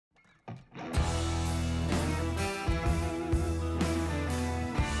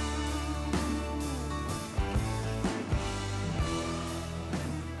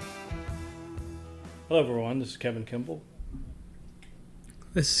Hello, everyone. This is Kevin Kimball.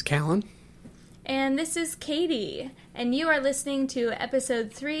 This is Callan. And this is Katie. And you are listening to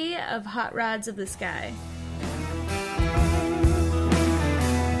episode 3 of Hot Rods of the Sky.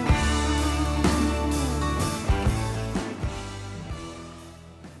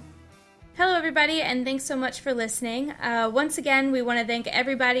 Hello, everybody, and thanks so much for listening. Once again, we want to thank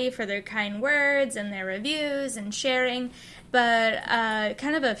everybody for their kind words and their reviews and sharing. But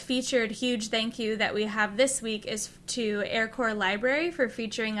kind of a featured huge thank you that we have this week is to Air Corps Library for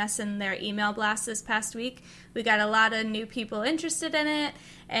featuring us in their email blast this past week. We got a lot of new people interested in it,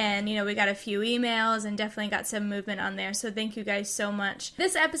 and, we got a few emails and definitely got some movement on there, so thank you guys so much.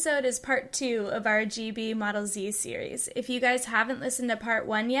 This episode is part 2 of our GB Model Z series. If you guys haven't listened to part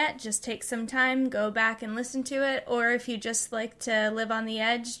 1 yet, just take some time, go back and listen to it, or if you just like to live on the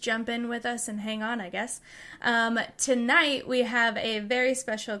edge, jump in with us and hang on, I guess. Tonight, we have a very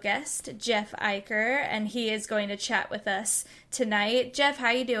special guest, Jeff Eicher, and he is going to chat with us tonight. Jeff,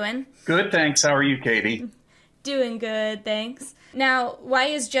 how you doing? Good, thanks. How are you, Katie? Doing good, thanks. Now, why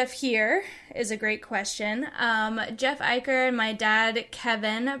is Jeff here is a great question. Jeff Eicher and my dad,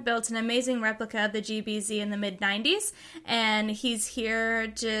 Kevin, built an amazing replica of the GBZ in the mid-90s, and he's here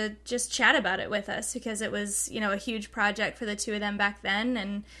to just chat about it with us because it was, a huge project for the two of them back then,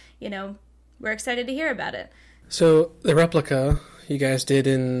 and, we're excited to hear about it. So, the replica you guys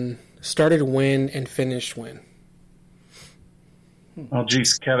did started when and finished when? Well,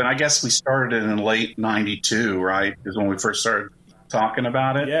 geez, Kevin, I guess we started in late 92, right? Is when we first started talking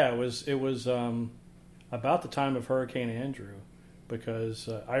about it. Yeah, it was about the time of Hurricane Andrew, because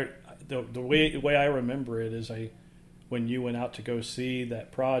the way I remember it is when you went out to go see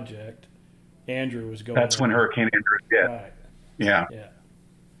that project, Andrew was going. That's when Hurricane Andrew hit. Right. Yeah. Yeah.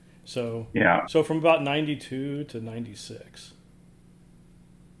 So yeah. So from about 92 to 96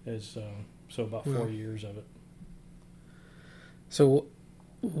 is so about 4 years of it. So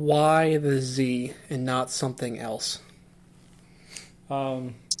why the Z and not something else?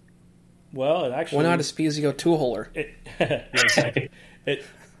 Well, it actually... Why not a Spiezio two-holer? Exactly.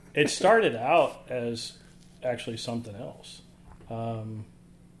 It started out as actually something else.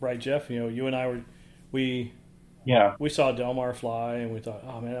 Right, Jeff? You and I we saw Delmar fly, and we thought,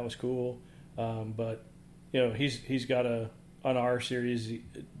 oh, man, that was cool. But, he's got an R series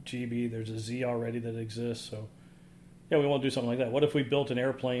GB. There's a Z already that exists, so... Yeah, we want to do something like that. What if we built an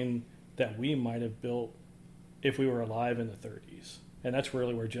airplane that we might have built if we were alive in the 30s? And that's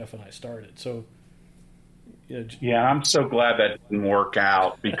really where Jeff and I started. So, yeah, I'm so glad that didn't work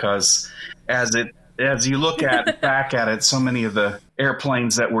out, because as you look back at it, so many of the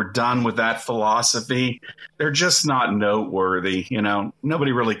airplanes that were done with that philosophy, they're just not noteworthy.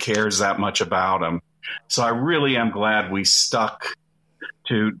 Nobody really cares that much about them. So I really am glad we stuck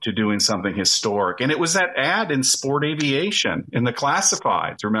to doing something historic. And it was that ad in Sport Aviation in the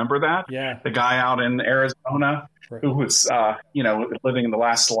classifieds. Remember that? Yeah. The guy out in Arizona who was, living in the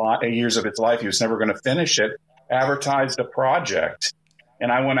last years of his life. He was never going to finish it, advertised a project.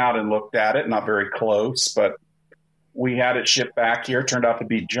 And I went out and looked at it, not very close, but we had it shipped back here. It turned out to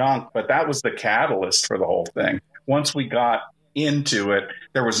be junk, but that was the catalyst for the whole thing. Once we got into it,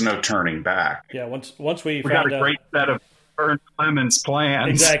 there was no turning back. Yeah. Once we got a great set of Ernst Clemens plans.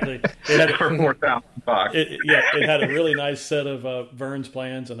 Exactly. It had for $4,000. It had a really nice set of Vern's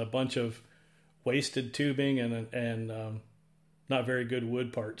plans and a bunch of wasted tubing and not very good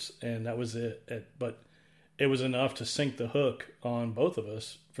wood parts, and that was it. But it was enough to sink the hook on both of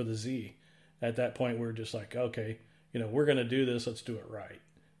us for the Z. At that point, we were just like, okay, we're going to do this. Let's do it right.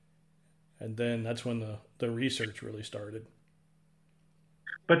 And then that's when the research really started.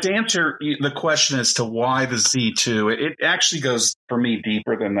 But to answer the question as to why the Z2, it actually goes for me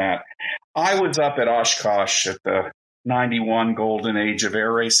deeper than that. I was up at Oshkosh at the 91 golden age of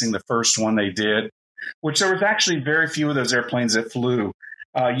air racing, the first one they did, which there was actually very few of those airplanes that flew.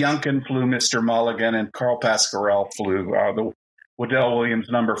 Youngkin flew Mr. Mulligan, and Carl Pascarell flew the Waddell Williams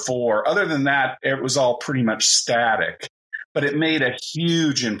number 4. Other than that, it was all pretty much static. But it made a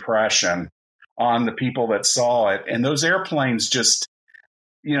huge impression on the people that saw it. And those airplanes just...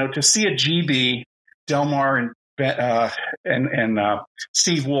 to see a GB, Delmar and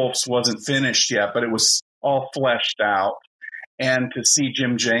Steve Wolf's wasn't finished yet, but it was all fleshed out. And to see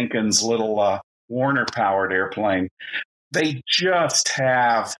Jim Jenkins' little Warner-powered airplane, they just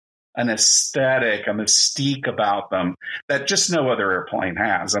have an aesthetic, a mystique about them that just no other airplane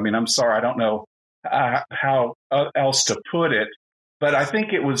has. I mean, I'm sorry, I don't know how else to put it, but I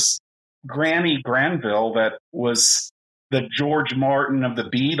think it was Granny Granville that was the George Martin of the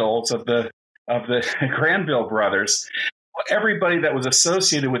Beatles, of the Granville brothers. Everybody that was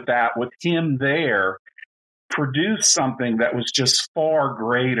associated with that, with him there, produced something that was just far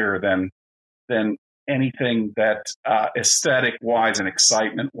greater than anything that aesthetic-wise and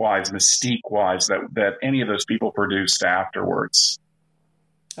excitement-wise, mystique-wise, that any of those people produced afterwards.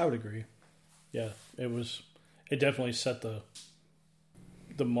 I would agree. Yeah, it definitely set the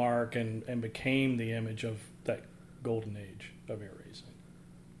mark and became the image of that golden age of air racing.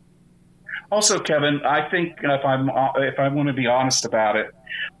 Also, Kevin, I think if I want to be honest about it,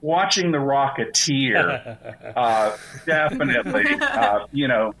 watching The Rocketeer definitely,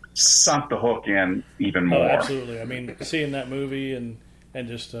 sunk the hook in even more. Oh, absolutely. I mean, seeing that movie and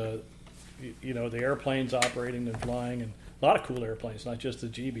just the airplanes operating and flying, and a lot of cool airplanes, not just the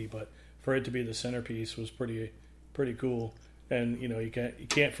GB, but for it to be the centerpiece was pretty cool. And you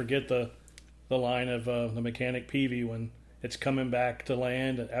can't forget the line of the mechanic Peavy when it's coming back to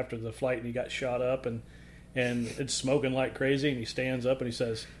land after the flight and he got shot up and it's smoking like crazy, and he stands up and he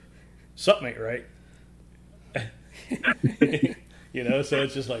says, "Something ain't right." So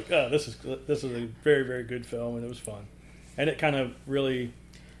it's just like, oh, this is a very, very good film, and it was fun, and it kind of really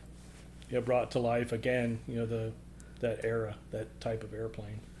brought to life again that era, that type of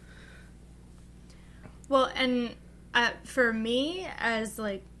airplane. Well, and for me, as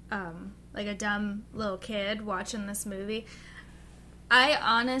like a dumb little kid watching this movie, I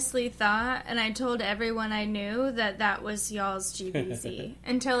honestly thought, and I told everyone I knew, that was y'all's GBZ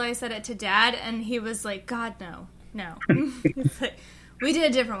until I said it to Dad, and he was like, "God, no." It's like, we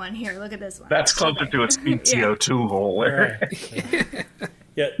did a different one. Here, look at this one. That's closer to a CO2 hole. Right.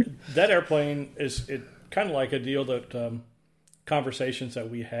 Yeah, that airplane is kind of like a deal that conversations that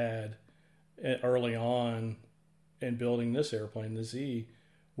we had early on in building this airplane, the Z,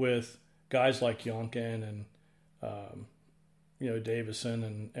 with guys like Yonkin and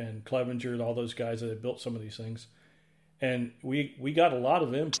Davison and Clevenger and all those guys that had built some of these things. And we got a lot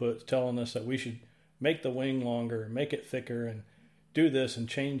of input telling us that we should make the wing longer, make it thicker, and do this and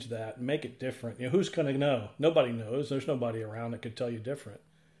change that, and make it different. Who's going to know? Nobody knows. There's nobody around that could tell you different.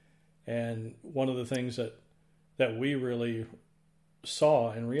 And one of the things that we really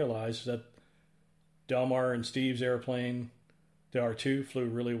saw and realized that Delmar and Steve's airplane, the R2, flew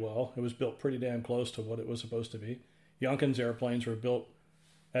really well. It was built pretty damn close to what it was supposed to be. Yonkin's airplanes were built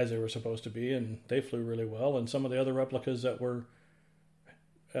as they were supposed to be, and they flew really well. And some of the other replicas that were,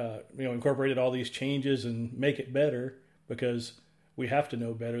 incorporated all these changes and make it better, because we have to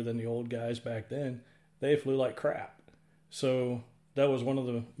know better than the old guys back then. They flew like crap. So that was one of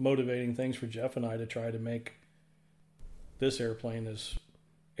the motivating things for Jeff and I to try to make this airplane as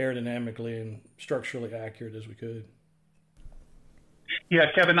aerodynamically and structurally accurate as we could.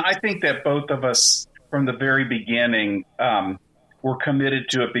 Yeah, Kevin, I think that both of us from the very beginning were committed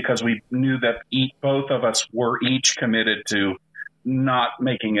to it because we knew that both of us were each committed to not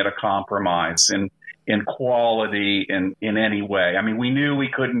making it a compromise in quality in any way. I mean, we knew we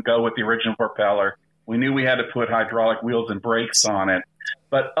couldn't go with the original propeller. We knew we had to put hydraulic wheels and brakes on it.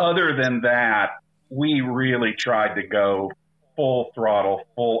 But other than that, we really tried to go full throttle,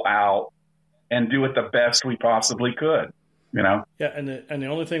 full out, and do it the best we possibly could. Yeah, and the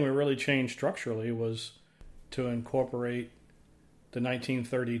only thing we really changed structurally was to incorporate the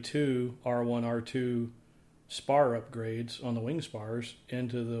 1932 R1, R2 spar upgrades on the wing spars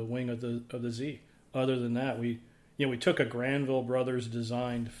into the wing of the Z. Other than that, we took a Granville Brothers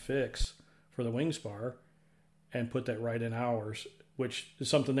designed fix for the wing spar and put that right in ours, which is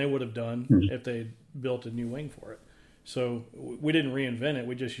something they would have done if they built a new wing for it. So we didn't reinvent it.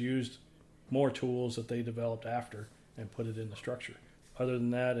 We just used more tools that they developed after and put it in the structure. Other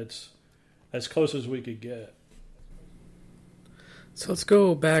than that, it's as close as we could get. So let's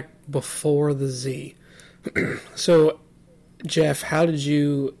go back before the Z. So, Jeff, how did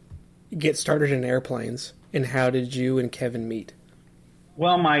you get started in airplanes, and how did you and Kevin meet?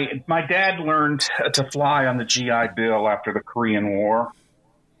 Well, my dad learned to fly on the GI Bill after the Korean War.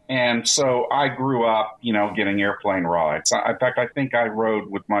 And so I grew up, getting airplane rides. In fact, I think I rode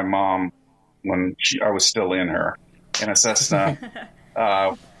with my mom when I was still in her in a Cessna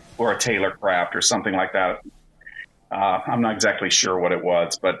or a Taylor Craft or something like that. I'm not exactly sure what it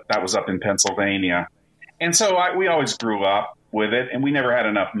was, but that was up in Pennsylvania. And so we always grew up with it, and we never had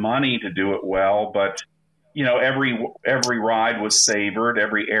enough money to do it well. But, every ride was savored,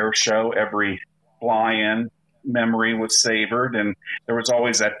 every air show, every fly-in memory was savored, and there was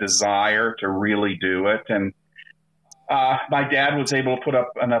always that desire to really do it. And my dad was able to put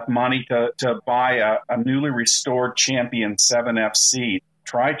up enough money to buy a newly restored Champion 7FC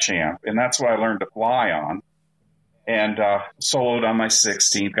Tri-Champ, and that's what I learned to fly on. And soloed on my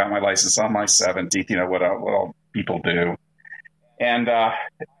 16th, got my license on my 17th, what all people do. And I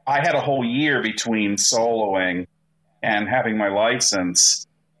had a whole year between soloing and having my license.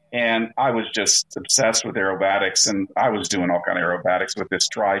 And I was just obsessed with aerobatics, and I was doing all kind of aerobatics with this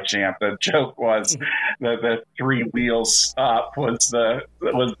tri-champ. The joke was that the 3 wheels up was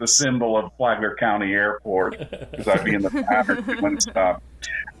the symbol of Flagler County Airport, because I'd be in the pattern doing stuff.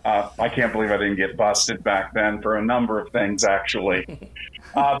 I can't believe I didn't get busted back then for a number of things, actually.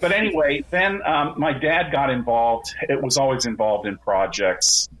 But anyway, then my dad got involved. It was always involved in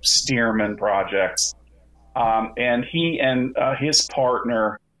projects, Stearman projects. And he and his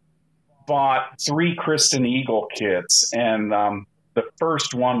partner bought 3 Kristen Eagle kits, and the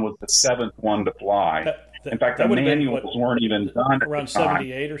first one was the 7th one to fly. In fact, the manuals weren't even done around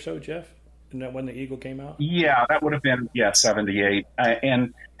 78 or so, Jeff? Isn't that when the Eagle came out? Yeah, that would have been 78.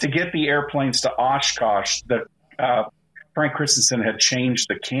 And to get the airplanes to Oshkosh, Frank Christensen had changed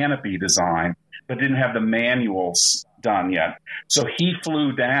the canopy design, but didn't have the manuals done yet. So he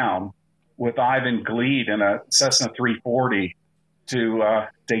flew down with Ivan Gleed in a Cessna 340 to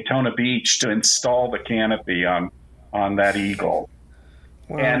Daytona Beach to install the canopy on that Eagle.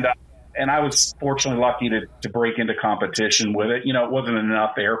 Wow. And I was fortunately lucky to break into competition with it. It wasn't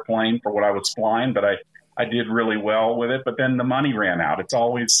enough airplane for what I was flying, but I did really well with it. But then the money ran out. It's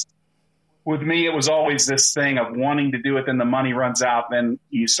always, with me, it was always this thing of wanting to do it. Then the money runs out. Then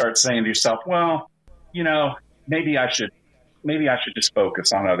you start saying to yourself, well, maybe I should just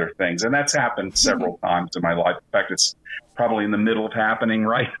focus on other things. And that's happened several times in my life. In fact, it's probably in the middle of happening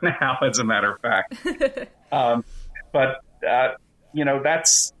right now, as a matter of fact.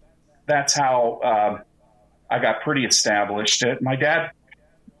 That's how I got pretty established. My dad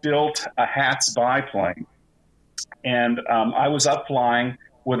built a Hats biplane, and I was up flying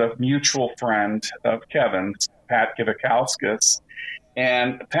with a mutual friend of Kevin's, Pat Kivakauskas,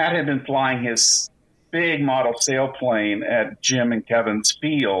 and Pat had been flying his big model sailplane at Jim and Kevin's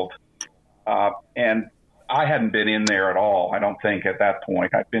field, and I hadn't been in there at all, I don't think, at that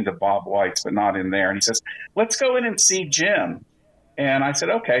point. I'd been to Bob White's, but not in there. And he says, let's go in and see Jim. And I said,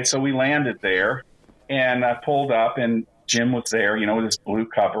 okay. So we landed there, and I pulled up, and Jim was there, with his blue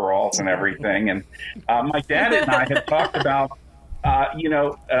coveralls and everything. And my dad and I had talked about, a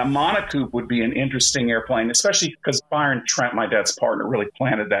monocoupe would be an interesting airplane, especially because Byron Trent, my dad's partner, really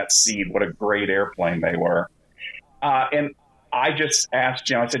planted that seed. What a great airplane they were. And I just asked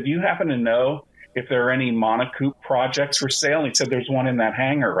Jim, I said, do you happen to know if there are any monocoupe projects for sale? And he said, there's one in that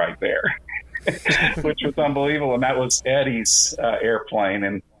hangar right there, which was unbelievable. And that was Eddie's airplane.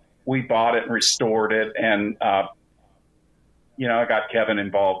 And we bought it and restored it. And, I got Kevin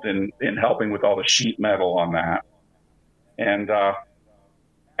involved in helping with all the sheet metal on that. And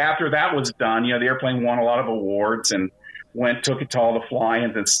after that was done, the airplane won a lot of awards and took it to all the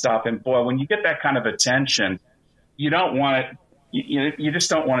fly-ins and stuff. And boy, when you get that kind of attention, you don't want it. You just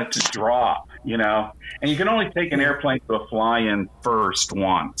don't want it to drop, and you can only take an airplane to a fly-in first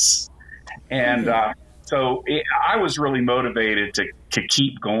once. And I was really motivated to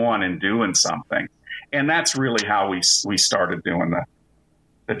keep going and doing something. And that's really how we started doing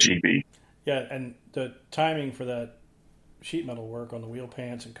the GB. Yeah, and the timing for that sheet metal work on the wheel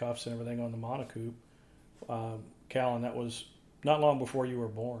pants and cuffs and everything on the monocoupe, Callan, that was not long before you were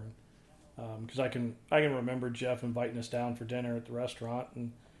born. Because I can remember Jeff inviting us down for dinner at the restaurant,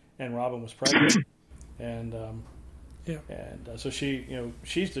 and Robin was pregnant, and so she,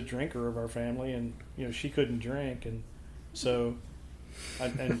 she's the drinker of our family, and she couldn't drink, and so,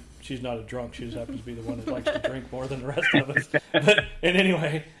 and she's not a drunk, she just happens to be the one that likes to drink more than the rest of us. But and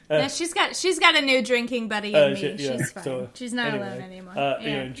anyway, no, she's got a new drinking buddy in me. She's fine. So, she's not alone anymore.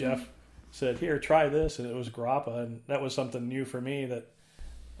 And Jeff said, "Here, try this," and it was grappa, and that was something new for me that.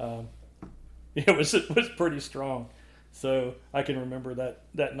 It was pretty strong, so I can remember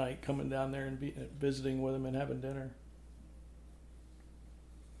that night coming down there and visiting with him and having dinner.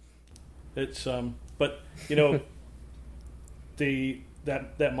 It's but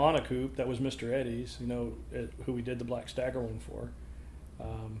that monocoupe that was Mr. Eddie's, who we did the Black Stagger one for.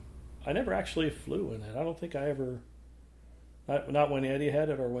 I never actually flew in it. I don't think I ever. Not when Eddie had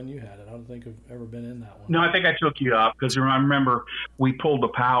it or when you had it. I don't think I've ever been in that one. No, I think I took you up because I remember we pulled the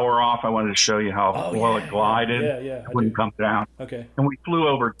power off. I wanted to show you how well it glided. Yeah. It wouldn't come down. Okay. And we flew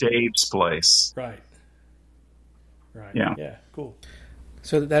over Dave's place. Right. Yeah. Yeah, cool.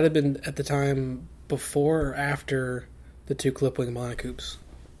 So that had been at the time before or after the 2 Clipwing monocoupes?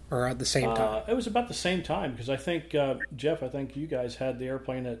 Or at the same time? It was about the same time because I think, Jeff, you guys had the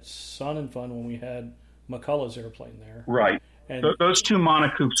airplane at Sun and Fun when we had McCullough's airplane there. Right. And those 2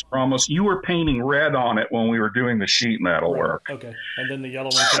 monocoupes were almost, you were painting red on it when we were doing the sheet metal work. Okay. And then the yellow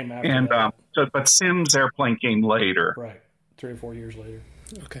one came after that. But Sim's airplane came later. Right. 3 or 4 years later.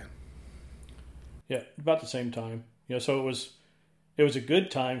 Okay. Yeah, about the same time. So it was a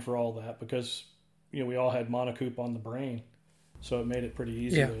good time for all that because we all had monocoop on the brain, so it made it pretty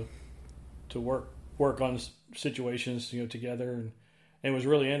easy to work on situations together, and it was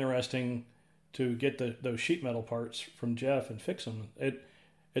really interesting to get those sheet metal parts from Jeff and fix them.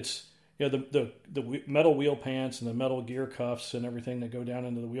 It's the metal wheel pants and the metal gear cuffs and everything that go down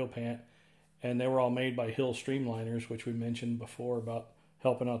into the wheel pant, and they were all made by Hill Streamliners, which we mentioned before about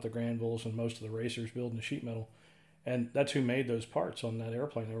helping out the Granvilles and most of the racers building the sheet metal. And that's who made those parts on that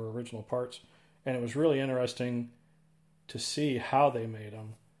airplane. They were original parts. And it was really interesting to see how they made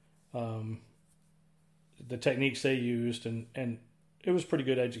them, the techniques they used, and it was pretty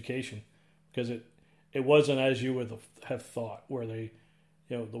good education because it wasn't as you would have thought, where they,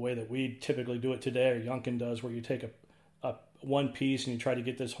 the way that we typically do it today, or Yunkin does, where you take a one piece and you try to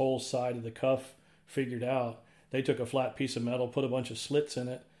get this whole side of the cuff figured out. They took a flat piece of metal, put a bunch of slits in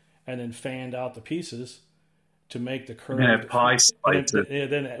it, and then fanned out the pieces to make the curve. And pie slices.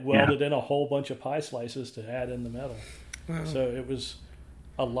 Then welded in a whole bunch of pie slices to add in the metal. Wow. So it was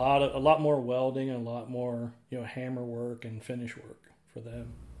a lot more welding and a lot more hammer work and finish work for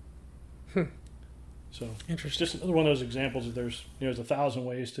them. So it's just another one of those examples that there's 1,000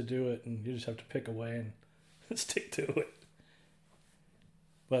 ways to do it, and you just have to pick a way and stick to it.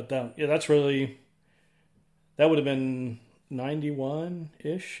 But that's really, that would have been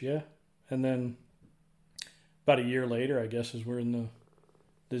 91-ish, yeah. And then about a year later, I guess, is when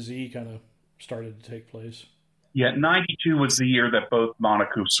the Z kind of started to take place. Yeah, 92 was the year that both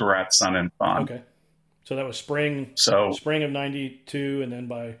monocoups were at Sun and Fun. Okay. So that was spring of 92, and then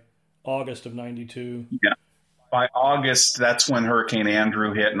by August of 92. Yeah. By August, that's when Hurricane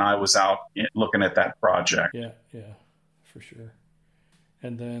Andrew hit, and I was out looking at that project. Yeah, for sure.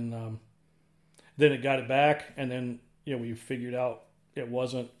 And then it got it back, and then we figured out it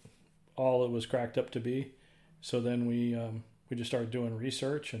wasn't all it was cracked up to be. So then we just started doing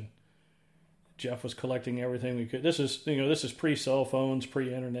research, and Jeff was collecting everything we could. This is pre-cell phones,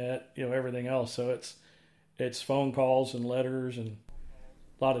 pre-internet, everything else. So it's phone calls and letters and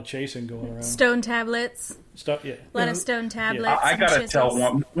a lot of chasing going around. Stone tablets. Yeah. A lot of stone tablets. Yeah. I got to tell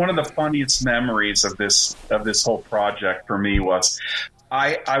one of the funniest memories of this whole project for me was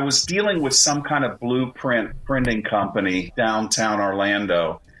I was dealing with some kind of blueprint printing company downtown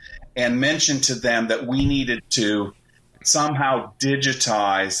Orlando, and mentioned to them that we needed to somehow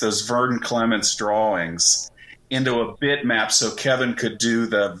digitize those Vernon Clements drawings into a bitmap so Kevin could do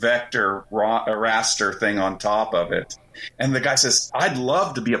the vector raster thing on top of it. And the guy says, "I'd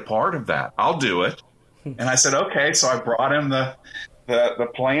love to be a part of that. I'll do it." And I said, "Okay." So I brought him the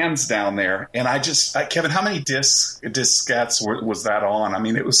plans down there, and Kevin, how many diskettes was that on? I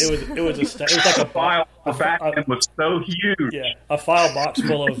mean, it was like a file. The back end was so huge. Yeah, a file box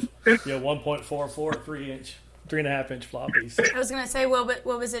full of 1.44 3.5 inch floppies. I was gonna say, well, but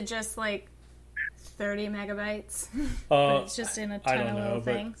what was it? Just like 30 megabytes? But it's just in a ton of little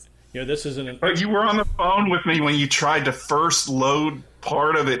things. This isn't. But you were on the phone with me when you tried to first load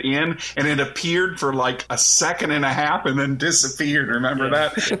part of it in, and it appeared for like a second and a half and then disappeared. Remember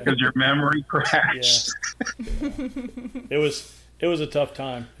that? Because your memory crashed. Yeah. It was a tough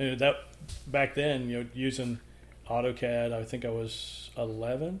time. That back then, using AutoCAD, I think I was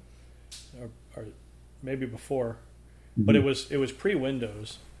 11 or maybe before, but it was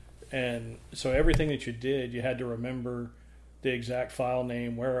pre-Windows, and so everything that you did, you had to remember the exact file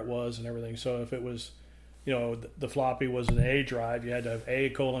name, where it was, and everything. So if it was, the floppy was an A drive, you had to have A :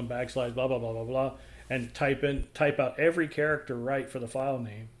 blah blah blah blah blah, and type out every character right for the file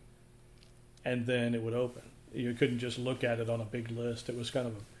name, and then it would open. You couldn't just look at it on a big list. It was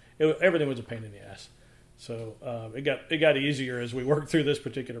everything was a pain in the ass. So it got easier as we worked through this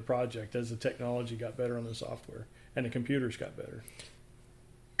particular project, as the technology got better on the software and the computers got better.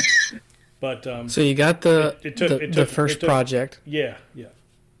 But so you got the first project. Yeah.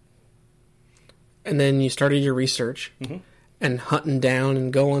 And then you started your research and hunting down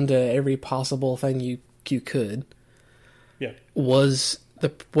and going to every possible thing you could. Yeah. Was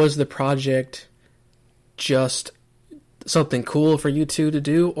the project just something cool for you two to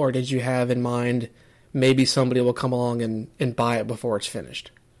do, or did you have in mind maybe somebody will come along and buy it before it's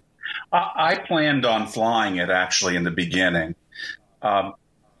finished? I planned on flying it actually in the beginning. I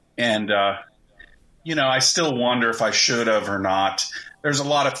still wonder if I should have or not. There's a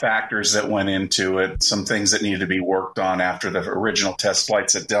lot of factors that went into it, some things that needed to be worked on after the original test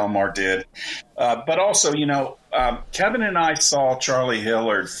flights that Delmar did. But also, Kevin and I saw Charlie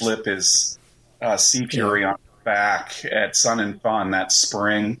Hillard flip his Sea Fury on his back at Sun and Fun that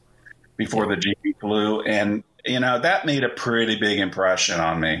spring before the GP flew. And that made a pretty big impression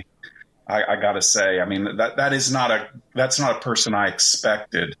on me. I got to say, I mean, that's not a person I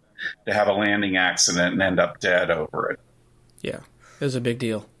expected to have a landing accident and end up dead over it. Yeah, it was a big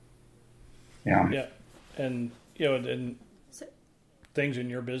deal. Yeah. Yeah. And, and things in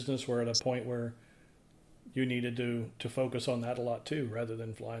your business were at a point where you needed to focus on that a lot too, rather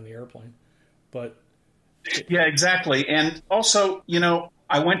than flying the airplane. But yeah, exactly. And also,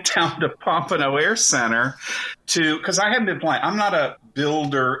 I went down to Pompano Air Center because I haven't been flying. I'm not a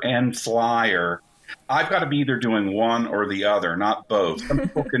builder and flyer. I've got to be either doing one or the other, not both. Some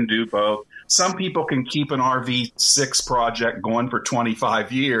people can do both. Some people can keep an RV6 project going for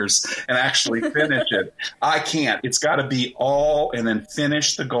 25 years and actually finish it. I can't. It's got to be all and then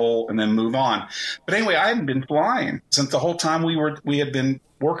finish the goal and then move on. But anyway, I hadn't been flying since the whole time we had been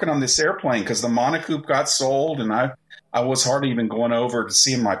working on this airplane because the monocoop got sold, and I was hardly even going over to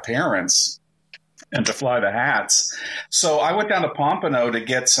see my parents and to fly the hats. So I went down to Pompano to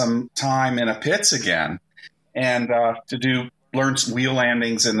get some time in a pits again and to learn some wheel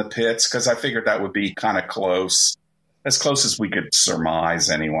landings in the pits because I figured that would be kind of close, as close as we could surmise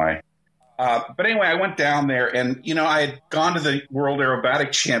anyway. But anyway, I went down there and, I had gone to the World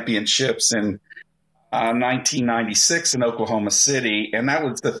Aerobatic Championships in 1996 in Oklahoma City, and that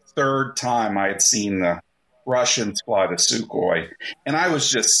was the third time I had seen the Russians fly the Sukhoi, and I was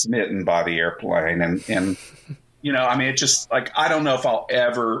just smitten by the airplane. And I mean, it just I don't know if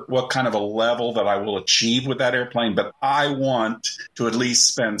what kind of a level that I will achieve with that airplane, but I want to at least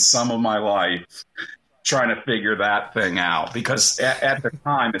spend some of my life trying to figure that thing out because at the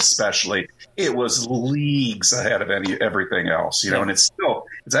time, especially, it was leagues ahead of everything else, and it's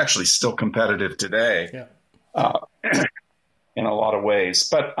actually still competitive today, in a lot of ways.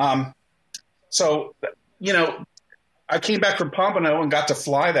 But so I came back from Pompano and got to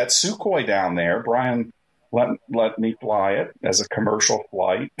fly that Sukhoi down there. Brian let me fly it as a commercial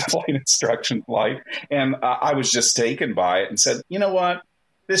flight instruction flight. And I was just taken by it and said, you know what?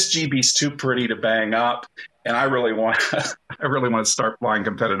 This GB's too pretty to bang up. And I really want to start flying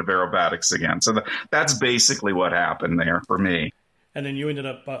competitive aerobatics again. So that's basically what happened there for me. And then you ended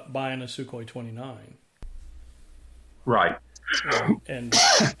up buying a Sukhoi 29. Right. And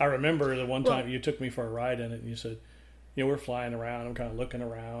I remember the one time you took me for a ride in it and you said, we're flying around. I'm kind of looking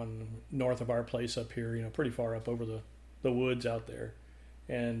around north of our place up here, pretty far up over the woods out there.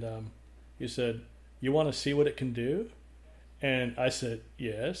 And you said, you want to see what it can do? And I said,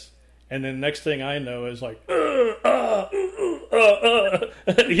 yes. And then next thing I know is like, and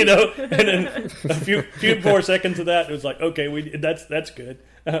then a few more seconds of that, it was like, okay, that's good.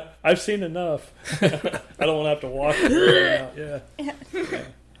 I've seen enough. I don't want to have to walk it out.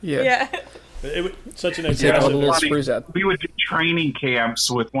 Yeah. It was such an aggressive. We would do training camps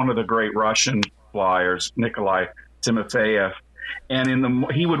with one of the great Russian flyers, Nikolai Timofeyev,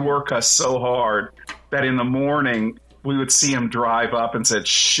 and he would work us so hard that in the morning we would see him drive up and said,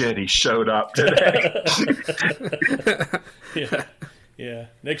 "Shit, he showed up today." Yeah.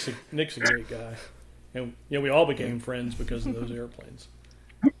 Nick's a great guy, and we all became friends because of those airplanes.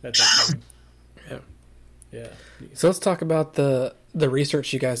 At that time. Yeah. So let's talk about the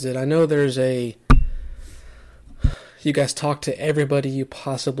research you guys did. I know you guys talked to everybody you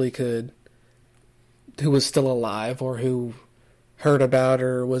possibly could who was still alive or who heard about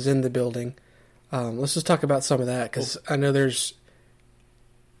or was in the building. Let's just talk about some of that because I know there's...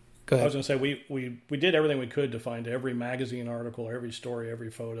 Go ahead. I was going to say we did everything we could to find every magazine article, every story, every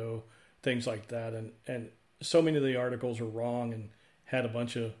photo, things like that. And so many of the articles were wrong and had a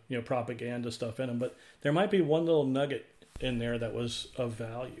bunch of propaganda stuff in them, but there might be one little nugget in there that was of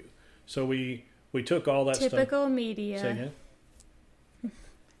value. So we took all that typical stuff. Media. Say again?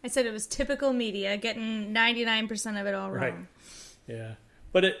 I said it was typical media, getting 99% of it all wrong. Right. Yeah,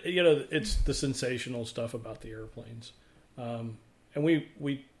 but it's the sensational stuff about the airplanes, and we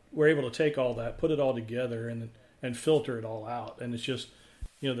were able to take all that, put it all together, and filter it all out. And it's just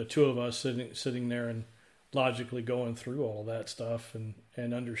the two of us sitting there and logically going through all that stuff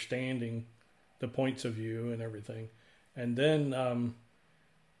and understanding the points of view and everything. And then,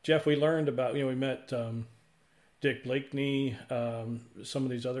 Jeff, we learned about, we met Dick Blakeney, some of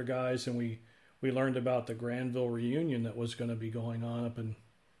these other guys, and we learned about the Granville reunion that was going to be going on up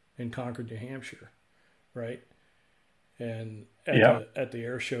in Concord, New Hampshire, right? And at the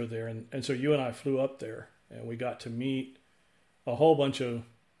air show there. And so you and I flew up there, and we got to meet a whole bunch of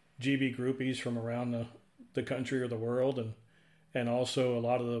GB groupies from around the country or the world, and also a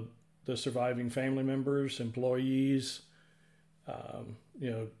lot of the surviving family members, employees,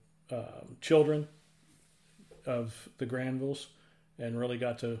 children of the Granvilles, and really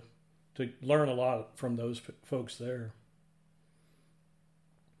got to learn a lot from those folks there.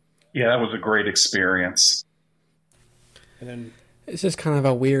 Yeah, that was a great experience. And then it's just kind of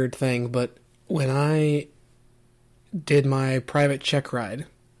a weird thing, but when I did my private check ride,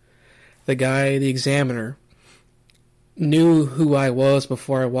 the examiner, knew who I was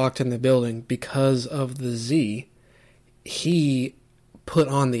before I walked in the building because of the Z. He put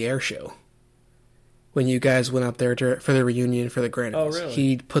on the air show when you guys went up there for the reunion for the Granville's. Oh, really?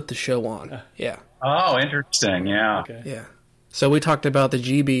 He put the show on. Yeah. Oh, interesting. Yeah. Okay. Yeah. So we talked about the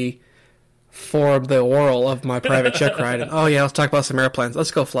GB for the oral of my private check ride. And, oh, yeah, let's talk about some airplanes.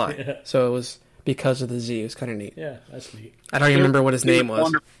 Let's go fly. Yeah. So it was because of the Z. It was kind of neat. Yeah, that's neat. I don't even remember what his name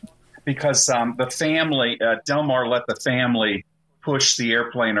was. Because the family, Del Mar let the family push the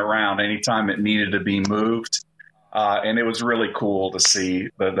airplane around anytime it needed to be moved. And it was really cool to see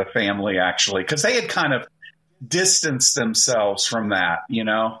the family actually, because they had kind of distanced themselves from that,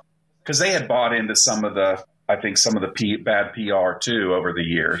 because they had bought into some of the bad PR too over the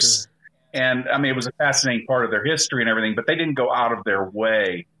years. Sure. And I mean, it was a fascinating part of their history and everything, but they didn't go out of their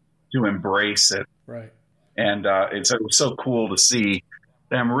way to embrace it. Right. And it was so cool to see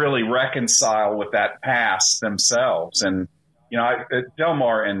them really reconcile with that past themselves. And, Del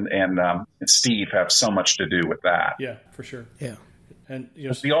Mar and Steve have so much to do with that. Yeah, for sure. Yeah. And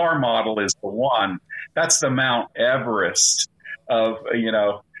the R model is the one. That's the Mount Everest of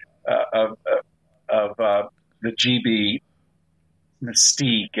the GB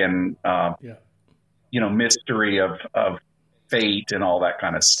mystique and mystery of fate and all that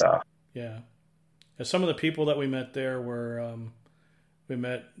kind of stuff. Yeah. Some of the people that we met there were we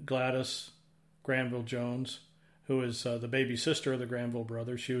met Gladys Granville Jones, who is the baby sister of the Granville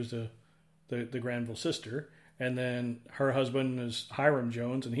brothers. She was the Granville sister. And then her husband is Hiram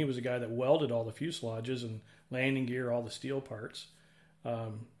Jones, and he was the guy that welded all the fuselages and landing gear, all the steel parts. I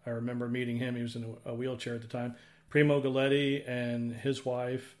remember meeting him. He was in a wheelchair at the time. Primo Galletti and his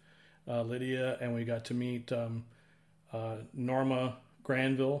wife, Lydia, and we got to meet Norma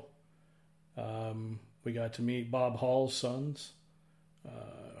Granville. We got to meet Bob Hall's sons.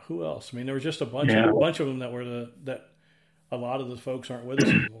 Who else? I mean, there was just a bunch of them that were that a lot of the folks aren't with us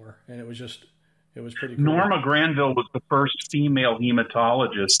anymore, and it was pretty cool. Norma Granville was the first female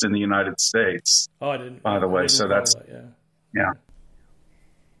hematologist in the United States. Oh, I didn't. By the way, so that's yeah.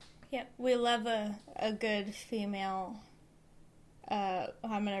 Yeah, we love a good female.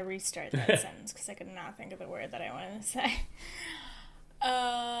 I'm going to restart that sentence because I could not think of the word that I wanted to say.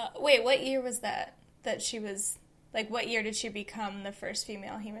 Wait, what year was that she was, what year did she become the first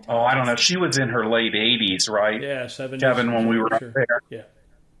female hematologist? Oh, I don't know. She was in her late 80s, right? Yeah, 70s. Kevin, when we were up there. Yeah.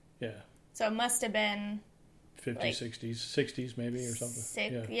 Yeah. So it must have been 50s, 60s maybe or something.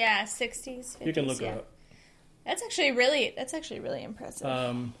 60s, 50s. You can look it up. That's actually really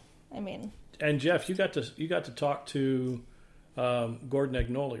impressive. And Jeff, you got to talk to Gordon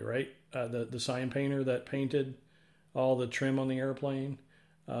Agnoli, right? The sign painter that painted all the trim on the airplane.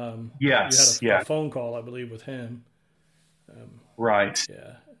 Yes. You had a phone call, I believe, with him. Right.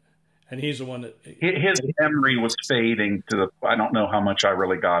 Yeah. And he's the one that his memory was fading I don't know how much I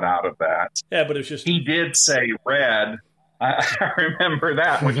really got out of that. Yeah, but it's just he did say red. I remember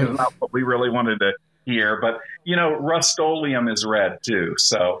that, which is not what we really wanted to hear. But Rust-Oleum is red too.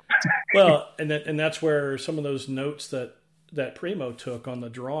 So well, and that's where some of those notes that Primo took on the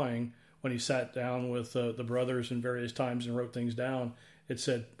drawing when he sat down with the brothers in various times and wrote things down. It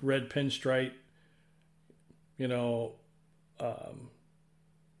said red pinstripe.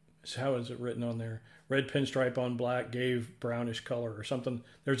 How is it written on there? Red pinstripe on black gave brownish color or something.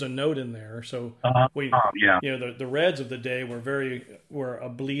 There's a note in there. So the reds of the day were a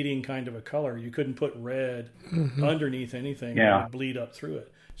bleeding kind of a color. You couldn't put red underneath anything. It would bleed up through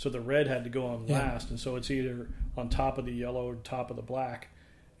it. So the red had to go on last. And so it's either on top of the yellow or top of the black.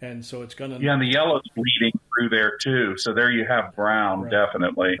 And so it's going to... Yeah, and the yellow's bleeding through there too. So there you have brown,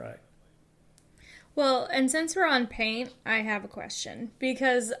 definitely. Right. Well, and since we're on paint, I have a question.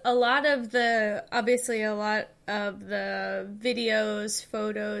 Because a lot of the videos,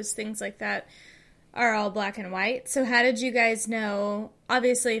 photos, things like that are all black and white. So how did you guys know?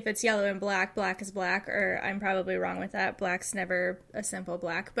 Obviously, if it's yellow and black, black is black. Or I'm probably wrong with that. Black's never a simple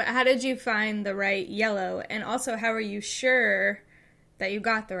black. But how did you find the right yellow? And also, how are you sure that you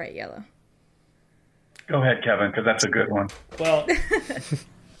got the right yellow? Go ahead, Kevin, because that's a good one. Well...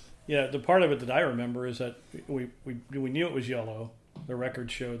 Yeah, the part of it that I remember is that we knew it was yellow. The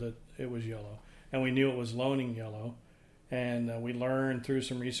records show that it was yellow. And we knew it was Loaning yellow. And we learned through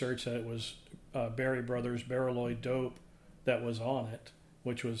some research that it was Berry Brothers Barreloid dope that was on it,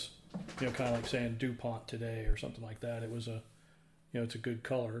 which was, kind of like saying DuPont today or something like that. It was it's a good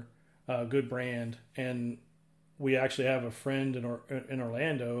color. good brand. And we actually have a friend in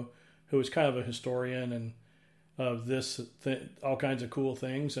Orlando who is kind of a historian and of all kinds of cool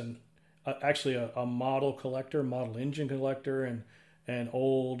things, and actually a model collector, model engine collector, and an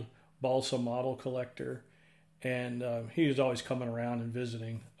old balsa model collector. And he was always coming around and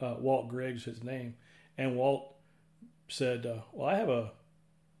visiting. Walt Griggs, his name. And Walt said, well, I have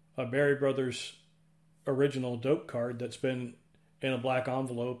a Berry Brothers original dope card that's been in a black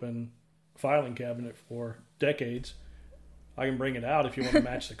envelope and filing cabinet for decades. I can bring it out if you want to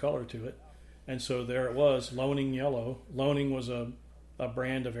match the color to it. And so there it was, Loaning Yellow. Loaning was a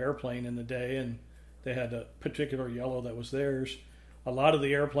brand of airplane in the day, and they had a particular yellow that was theirs. A lot of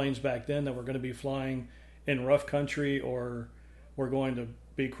the airplanes back then that were going to be flying in rough country or were going to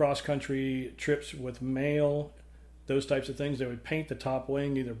be cross-country trips with mail, those types of things, they would paint the top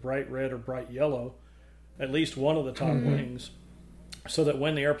wing either bright red or bright yellow, at least one of the top wings, so that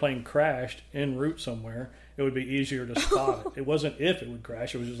when the airplane crashed en route somewhere, it would be easier to spot it. It wasn't if it would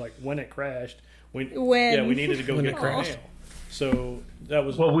crash, it was just like when it crashed. We needed to go get the mail. So that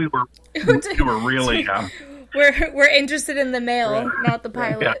was... Well, we were really... We're interested in the mail, not the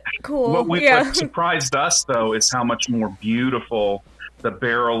pilot. Yeah. Cool. What surprised us, though, is how much more beautiful the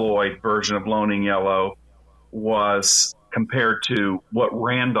barreloid version of Loaning Yellow was compared to what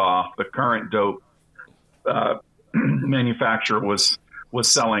Randolph, the current dope manufacturer, was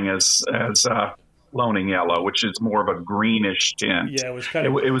selling as Loaning Yellow, which is more of a greenish tint. Yeah, it was kind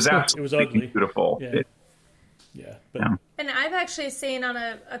of... It was absolutely ugly. Beautiful. And I've actually seen on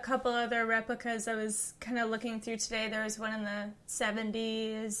a couple other replicas I was kind of looking through today. There was one in the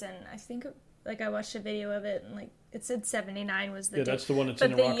 70s, and I think I watched a video of it, and it said 79 was the date. That's the one that's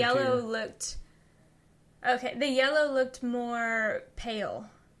in the Rocketeer. But the yellow looked more pale,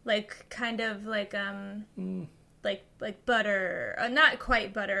 kind of like butter, not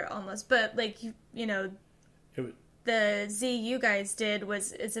quite butter almost, but the Z you guys did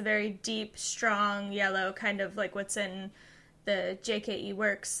it's a very deep, strong yellow, kind of like what's in the JKE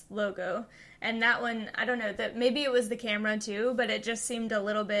Works logo. And that one, I don't know, that maybe it was the camera too, but it just seemed a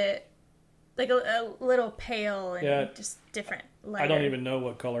little bit like a little pale and just different. Lighter. I don't even know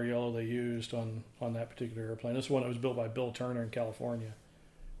what color yellow they used on that particular airplane. This one that was built by Bill Turner in California.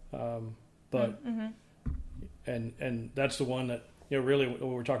 And that's the one that, really what we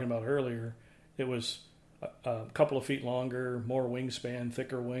were talking about earlier. It was a couple of feet longer, more wingspan,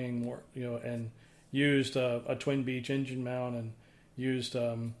 thicker wing, more, and used a twin beach engine mount and used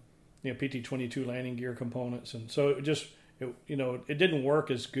PT-22 landing gear components, and so it didn't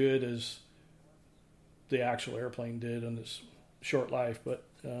work as good as the actual airplane did in its short life, but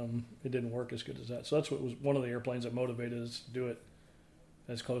it didn't work as good as that. So that's what was one of the airplanes that motivated us to do it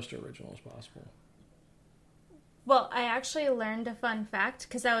as close to original as possible. Well, I actually learned a fun fact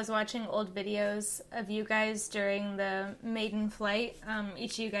because I was watching old videos of you guys during the maiden flight.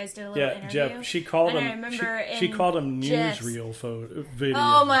 Each of you guys did a little interview. Jeff, she called them newsreel video.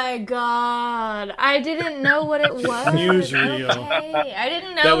 Oh my god, I didn't know what it was. Newsreel. Okay. I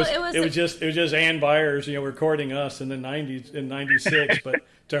didn't know it was just Ann Byers, recording us in the 90s in '96, but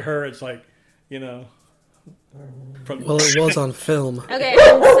to her it's like, well, it was on film. Okay,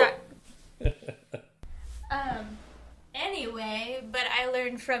 I'm sorry. Anyway, but I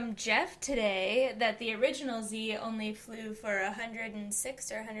learned from Jeff today that the original Z only flew for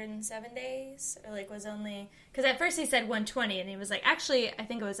 106 or 107 days, or was only, because at first he said 120, and he was like, actually, I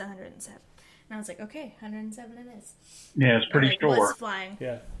think it was 107. And I was like, okay, 107 it is. Yeah, it's pretty short. Was flying.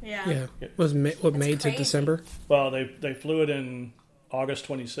 Yeah. Was May to December? Well, they flew it in August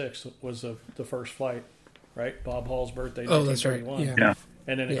 26th was the first flight, right? Bob Hall's birthday. Oh, that's right. Yeah.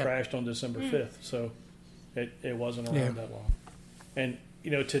 And then it crashed on December 5th, so it wasn't around that long. And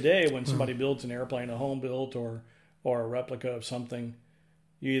today when somebody builds an airplane, a home built or a replica of something,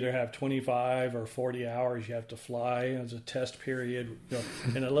 you either have 25 or 40 hours you have to fly as a test period,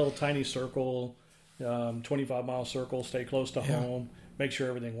 in a little tiny circle, 25-mile circle, stay close to home, make sure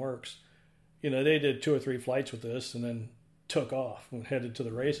everything works. They did 2 or 3 flights with this and then took off and headed to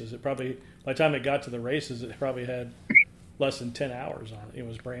the races. It probably, by the time it got to the races, it probably had less than 10 hours on it. It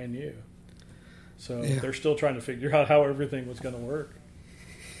was brand new. So they're still trying to figure out how everything was going to work.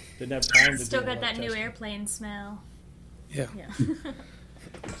 Didn't have time to still got that new airplane smell. Yeah.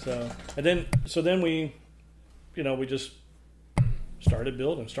 So then we just started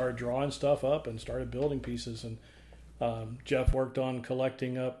building, started drawing stuff up, and started building pieces. And Jeff worked on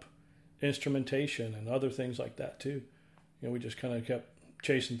collecting up instrumentation and other things like that too. We just kind of kept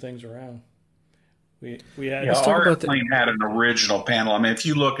chasing things around. We had our airplane had an original panel. I mean, if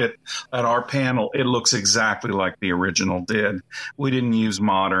you look at our panel, it looks exactly like the original did. We didn't use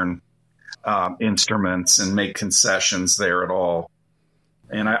modern instruments and make concessions there at all.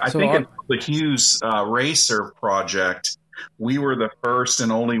 And I think in the Hughes Racer project, we were the first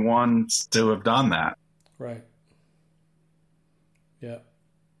and only ones to have done that. Right. Yeah.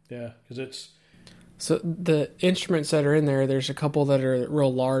 Yeah. Because it's. So the instruments that are in there, there's a couple that are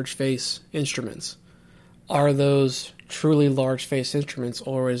real large face instruments. Are those truly large face instruments,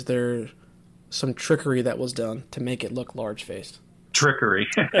 or is there some trickery that was done to make it look large faced? Trickery.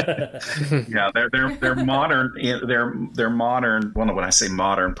 Yeah, they're modern. They're modern. Well, when I say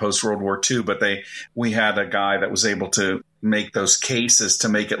modern, post World War II, but we had a guy that was able to make those cases to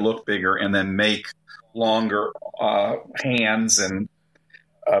make it look bigger, and then make longer hands and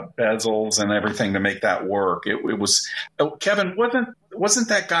bezels and everything to make that work. It was Kevin wasn't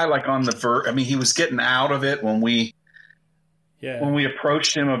that guy like on the verge? I mean, he was getting out of it when we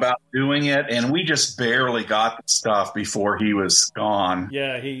approached him about doing it, and we just barely got the stuff before he was gone.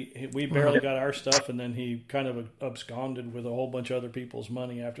 Yeah, we barely got our stuff, and then he kind of absconded with a whole bunch of other people's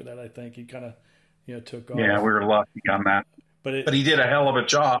money after that. I think he kind of took off. Yeah, we were lucky on that. But he did a hell of a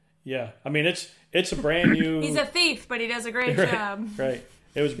job. Yeah, I mean it's a brand new. He's a thief, but he does a great job. Right.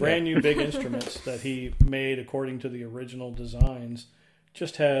 It was brand new big instruments that he made according to the original designs.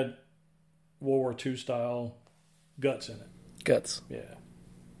 Just had World War II style guts in it. Guts. Yeah.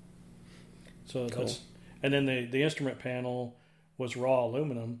 So cool. And then the instrument panel was raw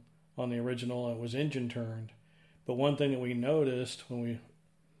aluminum on the original. It was engine turned. But one thing that we noticed when we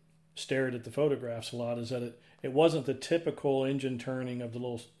stared at the photographs a lot is that it wasn't the typical engine turning of the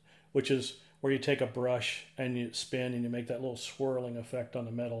little, which is where you take a brush and you spin and you make that little swirling effect on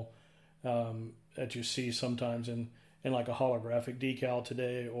the metal that you see sometimes in like a holographic decal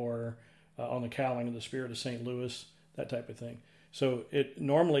today, or on the cowling of the Spirit of St. Louis, that type of thing. So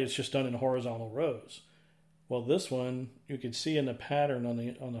normally it's just done in horizontal rows. Well, this one you could see in the pattern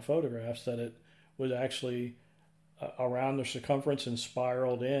on the photographs that it was actually around the circumference and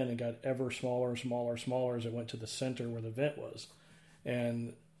spiraled in and got ever smaller as it went to the center where the vent was.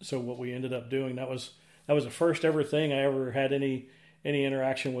 And so what we ended up doing, that was the first ever thing I ever had any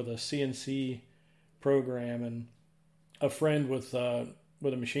interaction with a CNC program. And a friend with a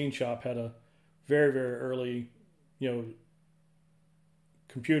machine shop had a very, very early,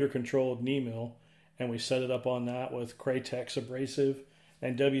 computer controlled knee mill, and we set it up on that with Craytex abrasive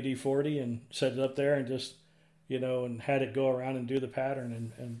and WD-40 and set it up there and just, and had it go around and do the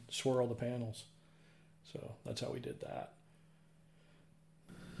pattern and swirl the panels. So that's how we did that.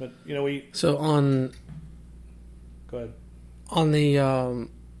 But So on. Go ahead. On the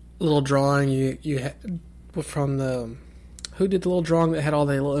little drawing you had from the, who did the little drawing that had all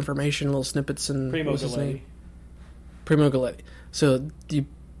the little information, little snippets, and Primo what's his Galetti. name? Primo Galetti. So you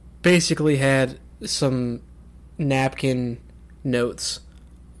basically had some napkin notes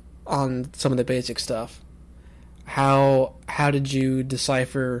on some of the basic stuff. How did you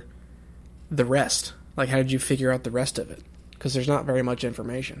decipher the rest? Like, how did you figure out the rest of it? Because there's not very much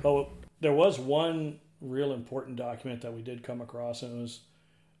information. Oh, there was one real important document that we did come across, and it was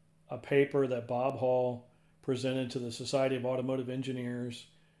a paper that Bob Hall presented to the Society of Automotive Engineers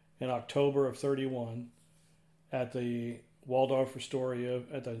in October of 31 at the Waldorf Astoria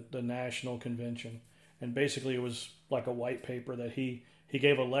at the National Convention. And basically it was like a white paper that he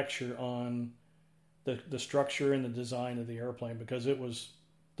gave a lecture on the structure and the design of the airplane, because it was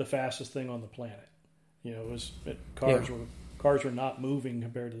the fastest thing on the planet. Cars were not moving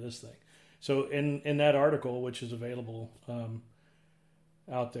compared to this thing. So in that article, which is available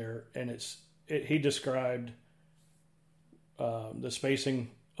out there, and he described the spacing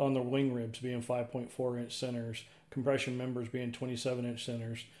on the wing ribs being 5.4 inch centers, compression members being 27 inch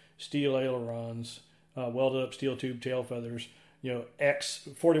centers, steel ailerons, welded up steel tube tail feathers. X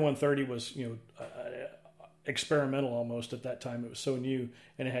 4130 was experimental almost at that time. It was so new,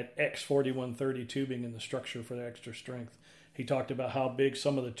 and it had X 4130 tubing in the structure for the extra strength. He talked about how big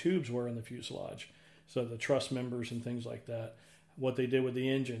some of the tubes were in the fuselage, so the truss members and things like that, what they did with the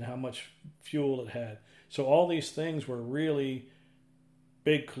engine, how much fuel it had. So all these things were really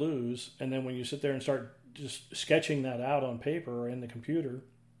big clues. And then when you sit there and start just sketching that out on paper or in the computer,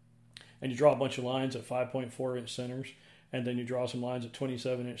 and you draw a bunch of lines at 5.4 inch centers, and then you draw some lines at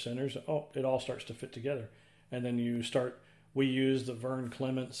 27 inch centers, it all starts to fit together. And then we use the Vern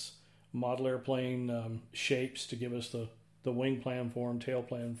Clements model airplane shapes to give us the wing plan form, tail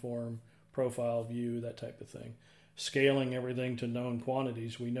plan form, profile view, that type of thing. Scaling everything to known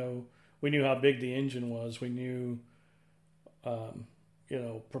quantities. We knew how big the engine was. We knew,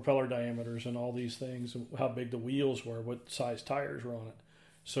 propeller diameters and all these things, how big the wheels were, what size tires were on it.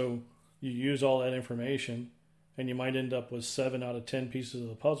 So you use all that information, and you might end up with 7 out of 10 pieces of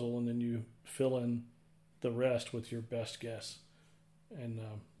the puzzle, and then you fill in the rest with your best guess. And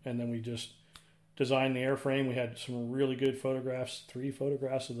then we just designed the airframe. We had some really good photographs, 3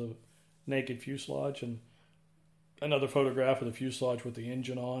 photographs of the naked fuselage, and another photograph of the fuselage with the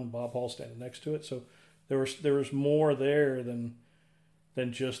engine on, Bob Hall standing next to it. So there was more there than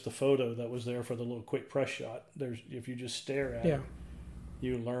just the photo that was there for the little quick press shot. If you just stare at it,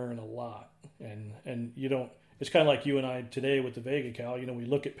 you learn a lot, and you don't. It's kind of like you and I today with the Vega Cal. We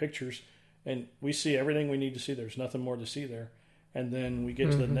look at pictures and we see everything we need to see. There's nothing more to see there, and then we get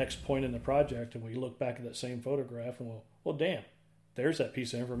to the next point in the project and we look back at that same photograph and well, damn, there's that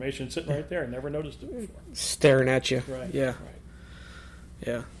piece of information sitting right there. I never noticed it before. Staring at you. Right. Yeah. Right.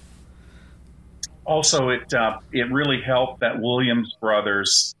 Yeah. Also, it really helped that Williams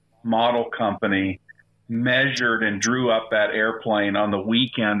Brothers model company measured and drew up that airplane on the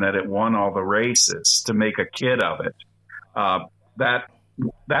weekend that it won all the races to make a kit of it.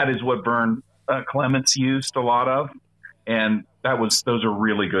 That is what Vern Clements used a lot of, and those are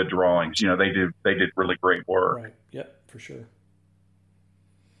really good drawings. They did really great work. Right. Yep, for sure.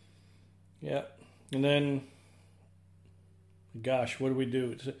 Yeah, and then, gosh, what do we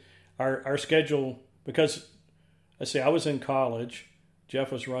do? Our schedule, because I was in college.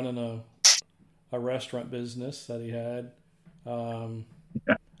 Jeff was running a restaurant business that he had.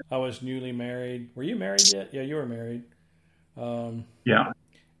 I was newly married. Were you married yet? Yeah, you were married. Yeah.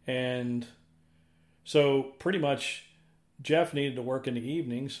 And so pretty much Jeff needed to work in the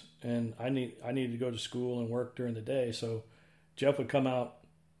evenings, and I needed to go to school and work during the day. So Jeff would come out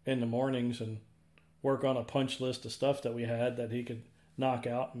in the mornings and work on a punch list of stuff that we had that he could knock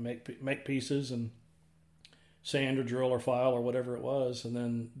out and make pieces and sand or drill or file or whatever it was. And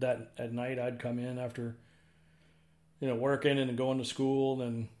then that at night I'd come in after working and going to school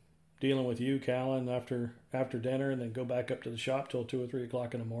and dealing with you, Callan, after dinner, and then go back up to the shop till 2 or 3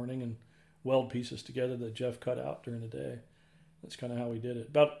 o'clock in the morning and weld pieces together that Jeff cut out during the day. That's kind of how we did it.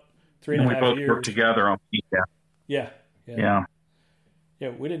 About 3.5 years. We both worked together on PCAP. Yeah. Yeah,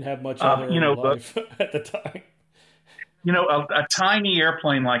 we didn't have much other life at the time. A tiny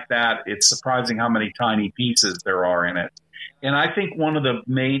airplane like that, it's surprising how many tiny pieces there are in it. And I think one of the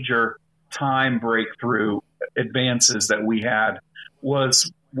major time breakthrough advances that we had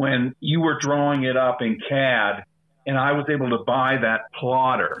was when you were drawing it up in CAD, and I was able to buy that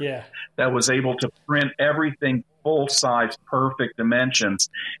plotter that was able to print everything full-size, perfect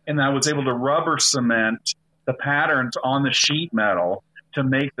dimensions. And I was able to rubber cement the patterns on the sheet metal to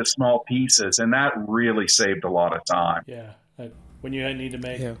make the small pieces, and that really saved a lot of time. Yeah, when you need to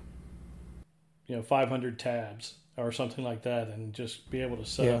make 500 tabs or something like that, and just be able to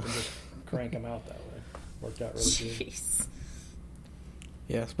set up and just crank them out that way, worked out really good.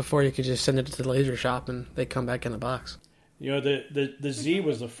 Yes, before you could just send it to the laser shop and they come back in the box. The Z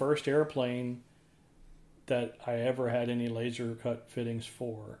was the first airplane that I ever had any laser cut fittings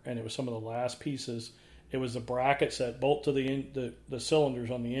for, and it was some of the last pieces. It was the brackets that bolt to the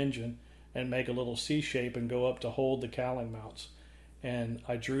cylinders on the engine and make a little C shape and go up to hold the cowling mounts. And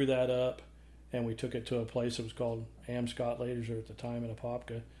I drew that up, and we took it to a place that was called Scott Laser at the time in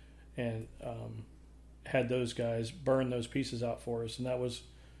Apopka, and had those guys burn those pieces out for us. And that was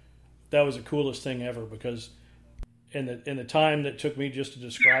the coolest thing ever, because in the time that took me just to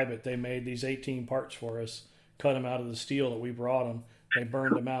describe it, they made these 18 parts for us, cut them out of the steel that we brought them. They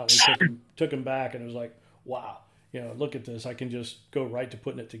burned them out. We took them back, and it was like, wow, look at this. I can just go right to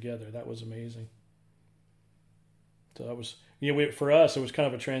putting it together. That was amazing. So that was, for us, it was kind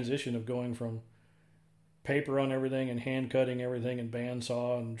of a transition of going from paper on everything and hand cutting everything and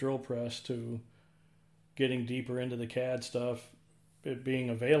bandsaw and drill press to getting deeper into the CAD stuff, it being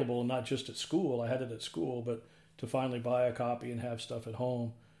available, not just at school. I had it at school, but to finally buy a copy and have stuff at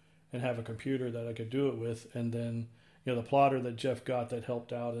home and have a computer that I could do it with. And then, the plotter that Jeff got that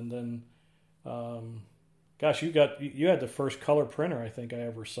helped out. And then, you had the first color printer I think I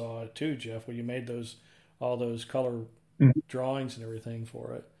ever saw too, Jeff, where you made all those color drawings and everything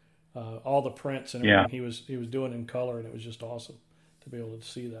for it. All the prints and everything he was doing in color, and it was just awesome to be able to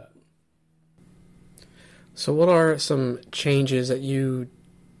see that. So what are some changes that you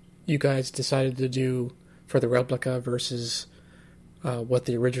guys decided to do for the replica versus what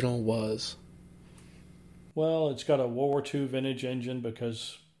the original was? Well, it's got a World War II vintage engine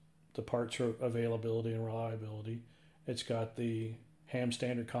because the parts are availability and reliability. It's got the Ham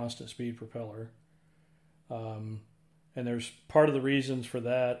standard constant speed propeller. And there's part of the reasons for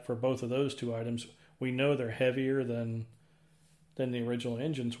that, for both of those two items. We know they're heavier than the original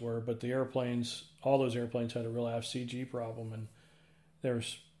engines were, but the airplanes, all those airplanes had a real AFCG problem, and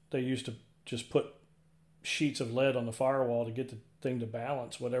they used to just put sheets of lead on the firewall to get the thing to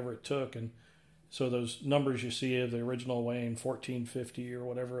balance whatever it took. And so those numbers you see of the original weighing 1450 or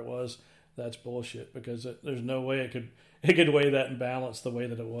whatever it was, that's bullshit, because there's no way it could weigh that and balance the way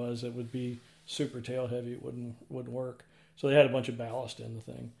that it was. It would be super tail heavy. It wouldn't work. So they had a bunch of ballast in the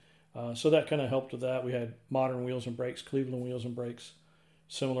thing. So that kind of helped with that. We had modern wheels and brakes, Cleveland wheels and brakes,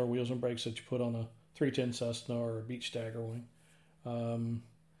 similar wheels and brakes that you put on a 310 Cessna or a Beach Stagger wing.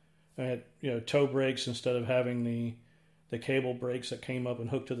 I had toe brakes instead of having the cable brakes that came up and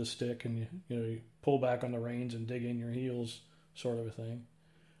hooked to the stick, and you pull back on the reins and dig in your heels, sort of a thing.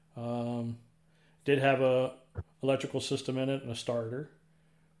 Did have a electrical system in it and a starter,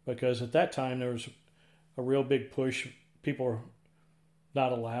 because at that time there was a real big push. People were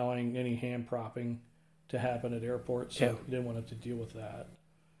not allowing any hand propping to happen at airports, so you didn't want to have to deal with that.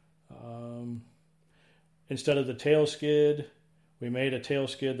 Instead of the tail skid, we made a tail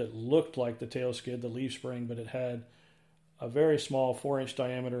skid that looked like the tail skid, the leaf spring, but it had a very small 4-inch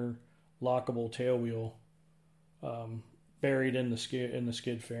diameter lockable tail wheel buried in the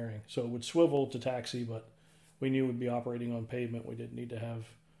skid fairing. So it would swivel to taxi, but we knew we'd be operating on pavement. We didn't need to have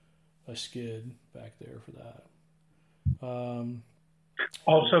a skid back there for that.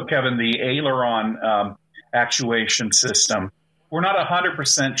 Also, Kevin, the aileron actuation system, we're not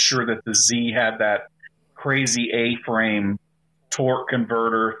 100% sure that the Z had that crazy A-frame torque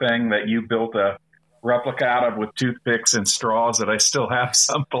converter thing that you built a replica out of with toothpicks and straws that I still have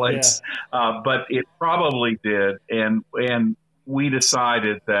someplace. Yeah. But it probably did. And we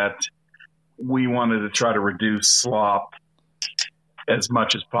decided that we wanted to try to reduce slop as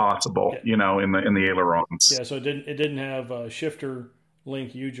much as possible, in the ailerons. Yeah, so it didn't have shifter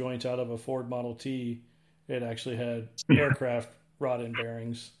link U-joints out of a Ford Model T. It actually had aircraft rod-end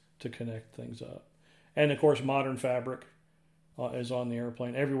bearings to connect things up. And, of course, modern fabric is on the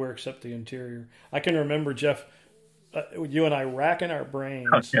airplane everywhere except the interior. I can remember, Jeff, you and I racking our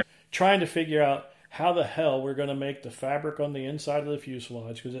brains trying to figure out how the hell we're going to make the fabric on the inside of the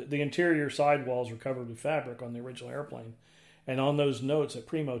fuselage, because the interior sidewalls were covered with fabric on the original airplane. And on those notes that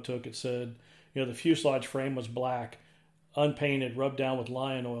Primo took, it said, the fuselage frame was black, unpainted, rubbed down with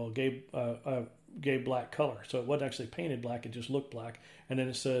lion oil, gave black color. So it wasn't actually painted black, it just looked black. And then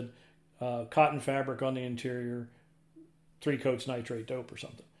it said cotton fabric on the interior, 3 coats nitrate dope or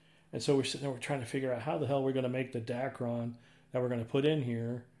something. And so we're sitting there, we're trying to figure out how the hell we're going to make the Dacron that we're going to put in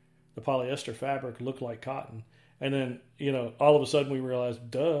here, the polyester fabric, look like cotton. And then, all of a sudden we realized,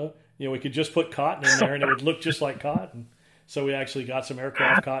 we could just put cotton in there and it would look just like cotton. So we actually got some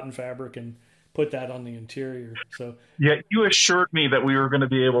aircraft cotton fabric and put that on the interior. So yeah, you assured me that we were going to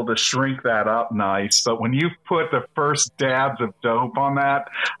be able to shrink that up nice, but when you put the first dabs of dope on that,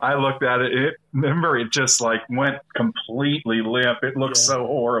 I looked at it. Remember, it just went completely limp. It looked so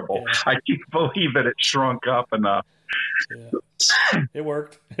horrible. Yeah. I can't believe that it shrunk up enough. Yeah. It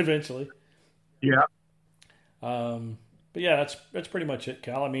worked eventually. Yeah. But yeah, that's pretty much it,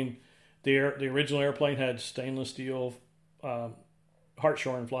 Cal. I mean, the original airplane had stainless steel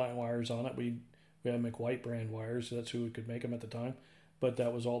Hartshorn flying wires on it. We had to make White brand wires, so that's who we could make them at the time. But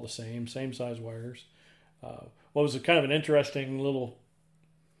that was all the same size wires. What was kind of an interesting little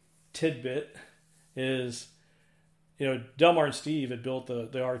tidbit is, Delmar and Steve had built the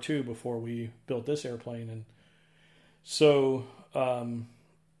R2 before we built this airplane, and so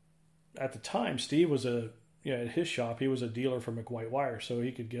at the time, Steve was at his shop, he was a dealer for McWhite Wire, so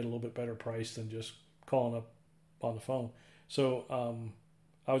he could get a little bit better price than just calling up on the phone. So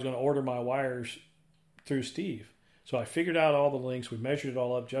I was going to order my wires through Steve. So I figured out all the links. We measured it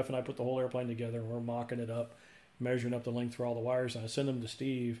all up. Jeff and I put the whole airplane together, and we're mocking it up, measuring up the length for all the wires. And I sent them to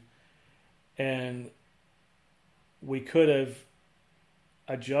Steve. And we could have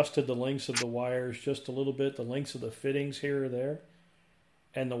adjusted the lengths of the wires just a little bit, the lengths of the fittings here or there.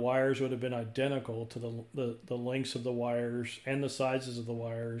 And the wires would have been identical to the lengths of the wires and the sizes of the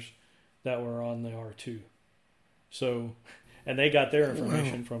wires that were on the R2. So, and they got their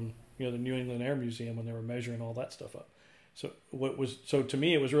information from the New England Air Museum when they were measuring all that stuff up. So to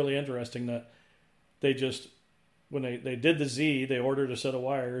me it was really interesting that they just, when they did the Z, they ordered a set of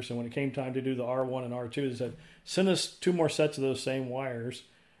wires, and when it came time to do the R1 and R2, they said, send us 2 more sets of those same wires,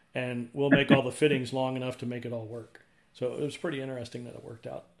 and we'll make all the fittings long enough to make it all work. So it was pretty interesting that it worked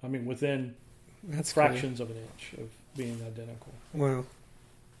out. I mean, within fractions of an inch of being identical. Wow.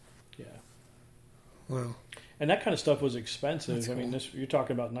 Yeah. Wow. And that kind of stuff was expensive. Cool. I mean, you're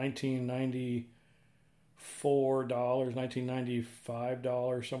talking about $1994,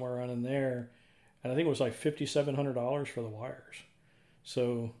 $1995, somewhere around in there. And I think it was like $5,700 for the wires.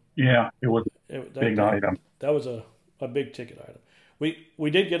 So yeah, it was a big item. That was a big ticket item. we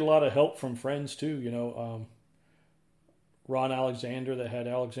did get a lot of help from friends too. Ron Alexander that had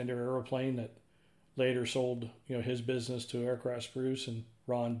Alexander Aeroplane that later sold his business to Aircraft Spruce, and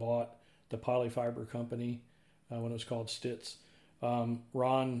Ron bought the Polyfiber company when it was called Stitz.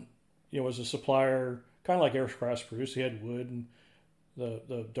 Ron was a supplier kind of like Aircraft Spruce. He had wood and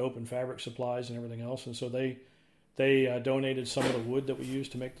the dope and fabric supplies and everything else, and so they donated some of the wood that we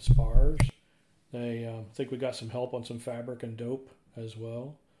used to make the spars. They think we got some help on some fabric and dope as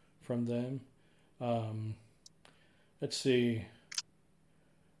well from them. Let's see.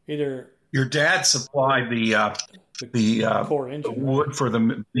 Either your dad supplied the core engine, wood for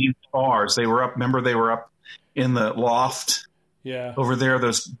these spars. They were up. Remember, they were up in the loft. Yeah. Over there,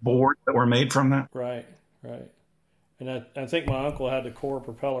 those boards that were made from that. Right. And I think my uncle had the core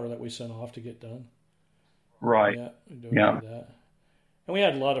propeller that we sent off to get done. Right. Yeah. That. And we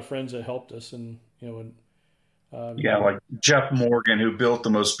had a lot of friends that helped us, and like Jeff Morgan, who built the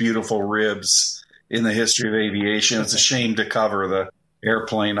most beautiful ribs in the history of aviation. It's a shame to cover the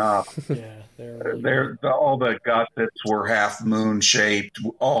airplane up. Yeah, all the gussets were half moon shaped,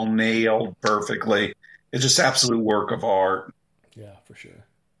 all nailed perfectly. It's just absolute work of art. Yeah, for sure.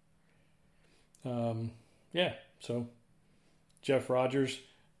 So Jeff Rogers.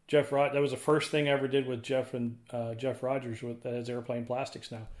 That was the first thing I ever did with Jeff and Jeff Rogers that has airplane plastics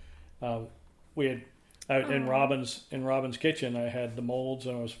now. We had in Robin's kitchen. I had the molds,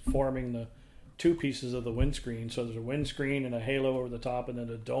 and I was forming the two pieces of the windscreen. So there's a windscreen and a halo over the top, and then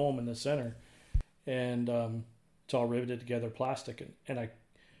a dome in the center, and it's all riveted together plastic. And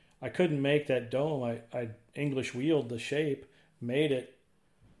I couldn't make that dome. I English wheeled the shape, made it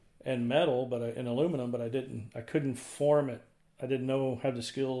in metal, but in aluminum, but I couldn't form it. I didn't have the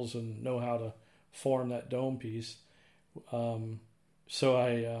skills and know how to form that dome piece. So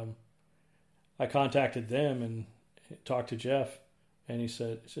I contacted them and talked to Jeff, and he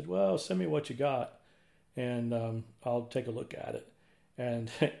said, well, send me what you got, and I'll take a look at it.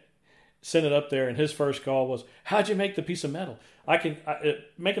 And sent it up there, and his first call was, how'd you make the piece of metal?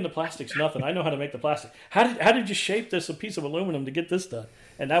 Making the plastic's nothing. I know how to make the plastic. How did you shape this a piece of aluminum to get this done?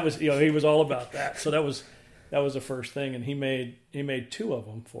 And that was, he was all about that. So that was the first thing, and he made two of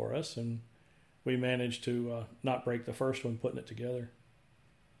them for us, and we managed to not break the first one putting it together.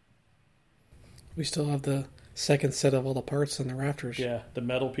 We still have the second set of all the parts on the rafters. Yeah, the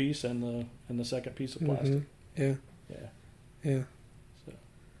metal piece and the second piece of plastic. Mm-hmm. Yeah. So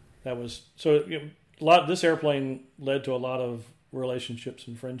that was a lot. This airplane led to a lot of relationships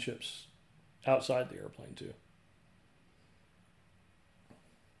and friendships outside the airplane too.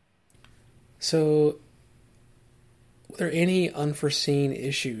 So, were there any unforeseen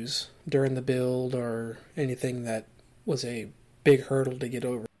issues during the build or anything that was a big hurdle to get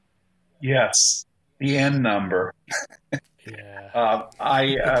over? Yes, the N number. Yeah.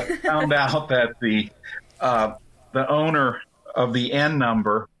 I found out that the owner of the N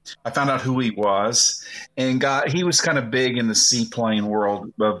number, I found out who he was, and he was kind of big in the seaplane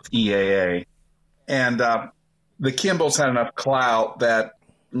world of EAA. And the Kimballs had enough clout that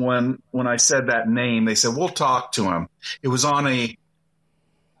when I said that name, they said, we'll talk to him. It was on a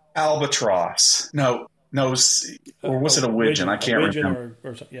Albatross. No, or was it a Widgeon? I can't remember.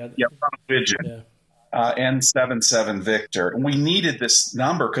 Yeah, on a Widgeon. Yeah. N77 Victor. And we needed this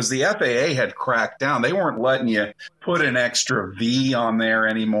number because the FAA had cracked down. They weren't letting you put an extra V on there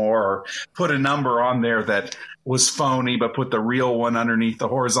anymore, or put a number on there that was phony, but put the real one underneath the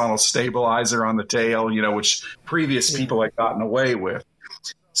horizontal stabilizer on the tail, which previous people had gotten away with.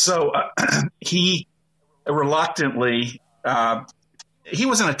 So he reluctantly, he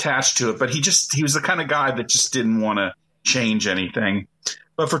wasn't attached to it, but he was the kind of guy that just didn't want to change anything.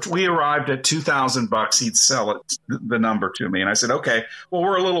 But we arrived at $2,000, he'd sell the number to me. And I said, okay, well,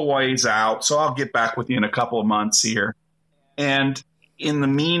 we're a little ways out, so I'll get back with you in a couple of months here. And in the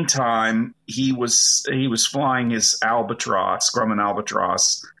meantime, he was flying his Albatross, Grumman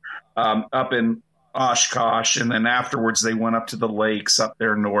Albatross, up in Oshkosh. And then afterwards, they went up to the lakes up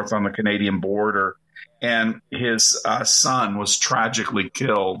there north on the Canadian border. And his son was tragically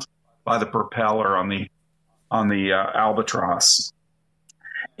killed by the propeller on the Albatross.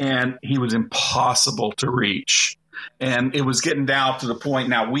 And he was impossible to reach. And it was getting down to the point,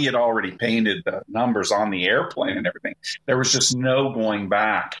 now we had already painted the numbers on the airplane and everything. There was just no going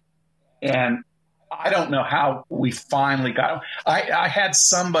back. And I don't know how we finally got, I had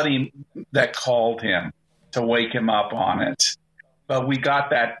somebody that called him to wake him up on it. But we got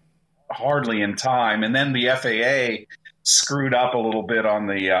that hardly in time. And then the FAA screwed up a little bit on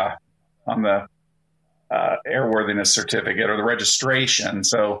the airworthiness certificate or the registration.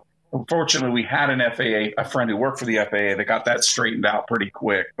 So Unfortunately, we had an FAA, a friend who worked for the FAA that got that straightened out pretty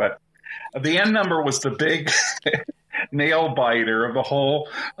quick. But the N number was the big nail biter of the whole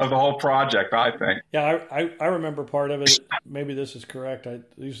project, I think. Yeah, I remember part of it. Maybe this is correct.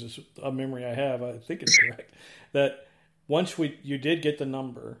 This is a memory I have. I think it's correct that once you did get the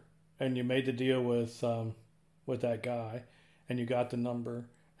number and you made the deal with that guy and you got the number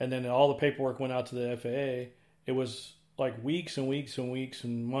and then all the paperwork went out to the FAA. It was like weeks and weeks and weeks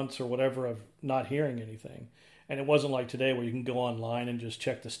and months or whatever of not hearing anything. And it wasn't like today where you can go online and just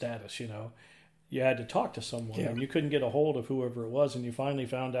check the status, you know. You had to talk to someone and you couldn't get a hold of whoever it was. And you finally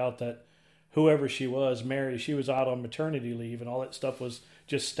found out that whoever she was, Mary, she was out on maternity leave and all that stuff was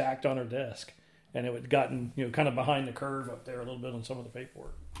just stacked on her desk. And it had gotten, you know, kind of behind the curve up there a little bit on some of the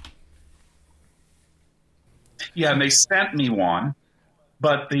paperwork. Yeah, and they sent me one.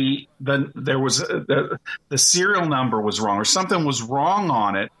 But the serial number was wrong or something was wrong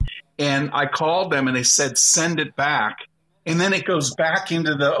on it. And I called them and they said, send it back. And then it goes back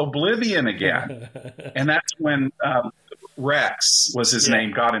into the oblivion again. And that's when Rex was his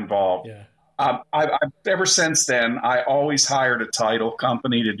name, got involved. Yeah. I've ever since then, I always hired a title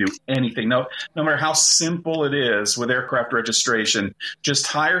company to do anything. No matter how simple it is with aircraft registration, just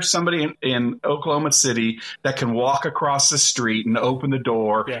hire somebody in Oklahoma City that can walk across the street and open the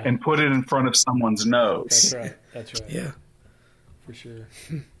door and put it in front of someone's nose. That's right. Yeah. For sure.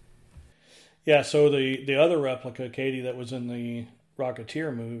 Yeah, so the other replica, Katie, that was in the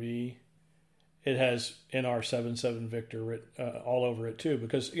Rocketeer movie, it has NR-77 Victor all over it too,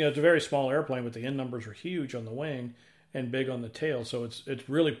 because you know it's a very small airplane, but the N numbers are huge on the wing and big on the tail, so it's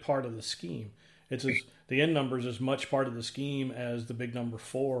really part of the scheme. The N numbers is much part of the scheme as the big number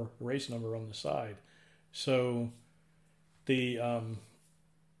 4 race number on the side. So the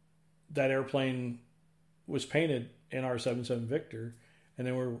that airplane was painted NR-77 Victor, and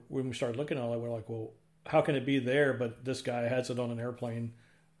then when we started looking at all that, we're like, well, how can it be there, but this guy has it on an airplane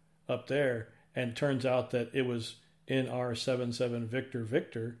up there? And it turns out that it was NR-77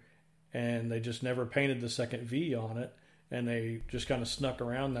 Victor, and they just never painted the second V on it, and they just kind of snuck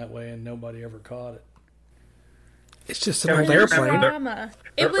around that way, and nobody ever caught it. It's just an old airplane.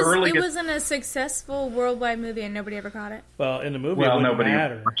 It wasn't a successful worldwide movie, and nobody ever caught it. Well, in the movie, it wouldn't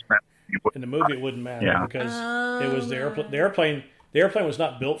matter. In the movie, it wouldn't matter because it was the airplane. The airplane was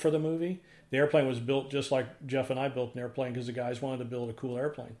not built for the movie. The airplane was built just like Jeff and I built an airplane because the guys wanted to build a cool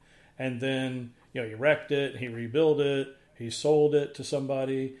airplane. And then, you know, he wrecked it, he rebuilt it, he sold it to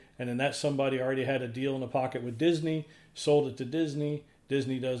somebody, and then that somebody already had a deal in the pocket with Disney, sold it to Disney,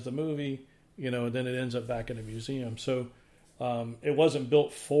 Disney does the movie, you know, and then it ends up back in a museum. So it wasn't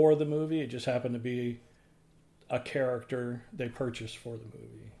built for the movie, it just happened to be a character they purchased for the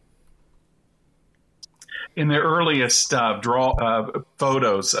movie. In the earliest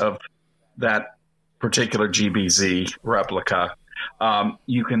photos of that particular GBZ replica,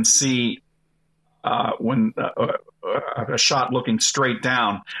 you can see when a shot looking straight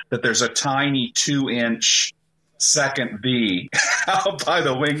down that there's a tiny 2-inch second V out by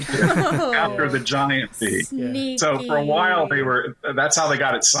the wingtip after the giant V. Sneaky. So for a while that's how they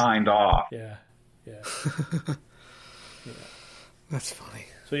got it signed off. Yeah. That's funny.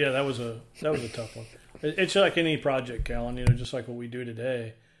 So yeah, that was a tough one. It's like any project, Callan, you know, just like what we do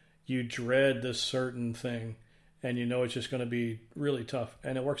today. You dread this certain thing, and you know it's just going to be really tough,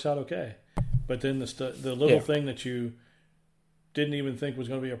 and it works out okay. But then the little thing that you didn't even think was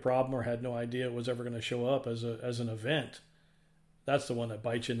going to be a problem or had no idea it was ever going to show up as an event, that's the one that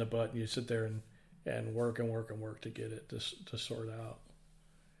bites you in the butt, and you sit there and work to get it to sort out.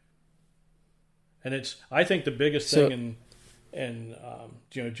 And I think the biggest thing, and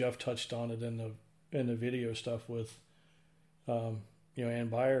you know, Jeff touched on it in the video stuff with you know, Ann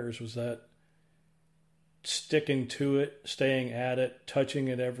Byers, was that sticking to it, staying at it, touching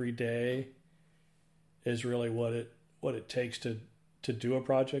it every day is really what it takes to do a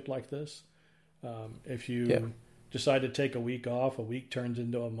project like this. If you decide to take a week off, a week turns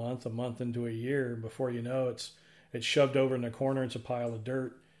into a month into a year, and before you know it's shoved over in the corner, it's a pile of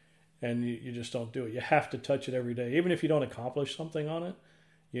dirt, and you just don't do it. You have to touch it every day. Even if you don't accomplish something on it,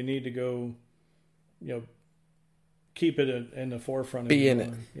 you need to go, you know, keep it in the forefront. Be in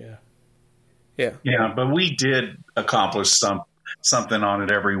it. Yeah, but we did accomplish something on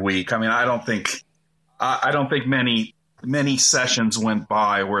it every week. I mean, I don't think many sessions went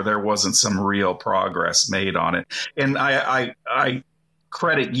by where there wasn't some real progress made on it. And I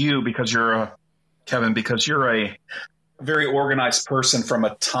credit you because Kevin, because you're a very organized person from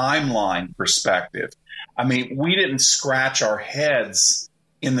a timeline perspective. I mean, we didn't scratch our heads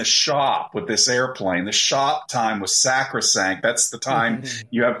in the shop with this airplane. The shop time was sacrosanct. That's the time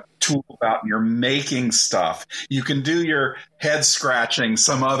you have tools out and you're making stuff. You can do your head scratching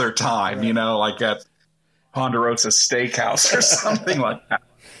some other time, right. Like at Ponderosa Steakhouse or something like that.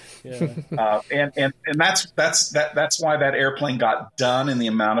 Yeah. And that's why that airplane got done in the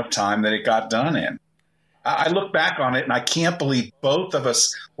amount of time that it got done in. I look back on it and I can't believe both of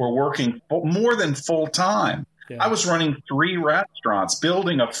us were working more than full time. Yeah. I was running 3 restaurants,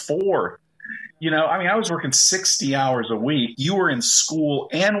 building a 4th. I was working 60 hours a week. You were in school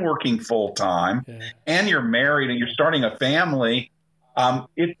and working full time, and you're married and you're starting a family.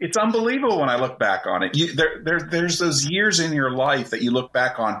 It's unbelievable when I look back on it. There's those years in your life that you look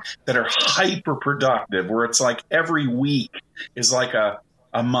back on that are hyper productive, where it's like every week is like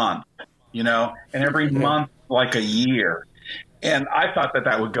a month, and every month like a year. And I thought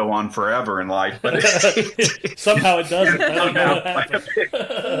that would go on forever in life, but somehow it doesn't.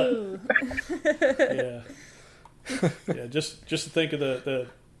 Yeah. Just to think of the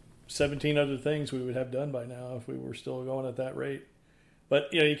 17 other things we would have done by now if we were still going at that rate.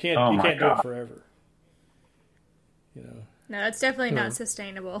 But you can't do it forever. No, it's definitely not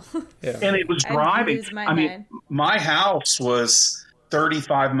sustainable. Yeah. And it was driving. My house was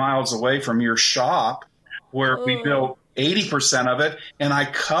 35 miles away from your shop, where we built 80% of it, and I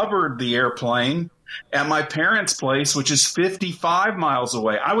covered the airplane at my parents' place, which is 55 miles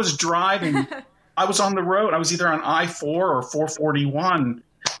away. I was driving. I was on the road. I was either on I-4 or 441,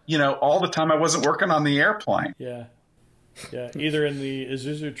 all the time. I wasn't working on the airplane. Yeah. Yeah, either in the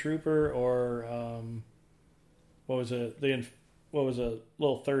Isuzu Trooper or what was a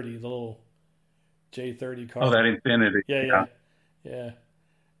little 30, the little J30 car. Oh, that Infinity. Yeah.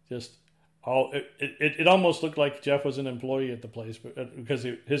 Just it almost looked like Jeff was an employee at the place, because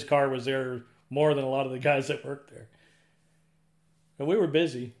his car was there more than a lot of the guys that worked there. And we were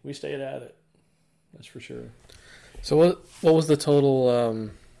busy. We stayed at it. That's for sure. So what was the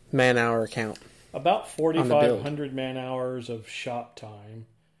total man-hour count? About 4,500 man-hours of shop time.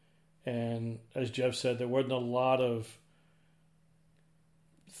 And as Jeff said, there wasn't a lot of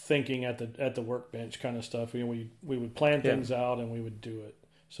thinking at the workbench kind of stuff. We would plan things out and we would do it.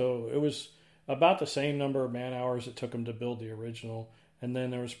 So it was about the same number of man-hours it took them to build the original. And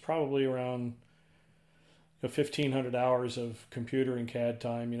then there was probably around 1,500 hours of computer and CAD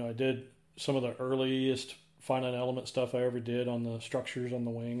time. I did some of the earliest finite element stuff I ever did on the structures on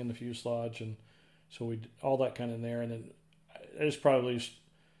the wing and the fuselage, and so we did all that kind of in there. And then there's probably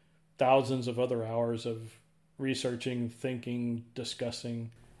thousands of other hours of researching, thinking,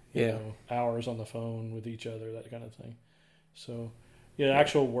 discussing, hours on the phone with each other, that kind of thing. So,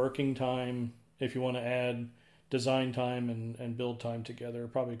 actual working time, if you want to add design time and build time together,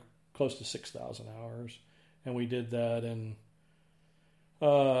 probably close to 6,000 hours. And we did that in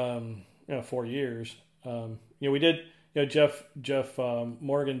 4 years. We did. Jeff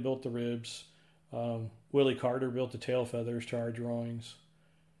Morgan built the ribs. Willie Carter built the tail feathers to our drawings,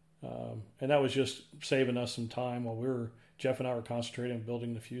 and that was just saving us some time while Jeff and I were concentrating on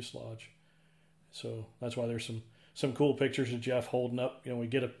building the fuselage. So that's why there's some cool pictures of Jeff holding up. We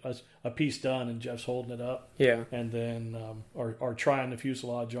get a piece done and Jeff's holding it up. Yeah. And then or trying the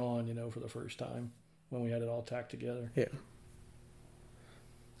fuselage on, for the first time when we had it all tacked together. Yeah.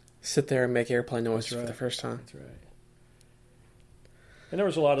 Sit there and make airplane noise for the first time. That's right. And there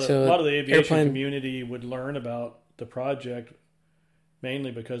was a lot of the aviation community would learn about the project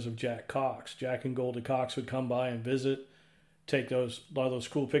mainly because of Jack Cox. Jack and Goldie Cox would come by and visit, take a lot of those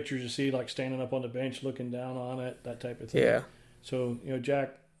cool pictures you see, like standing up on the bench looking down on it, that type of thing. Yeah. So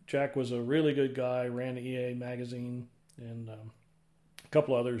Jack was a really good guy. Ran the EA magazine and a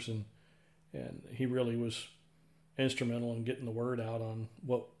couple others, and he really was instrumental in getting the word out on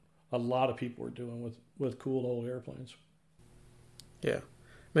what a lot of people were doing with cool old airplanes. Yeah.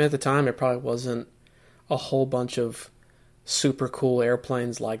 At the time, it probably wasn't a whole bunch of super cool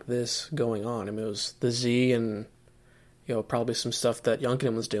airplanes like this going on. It was the Z and, probably some stuff that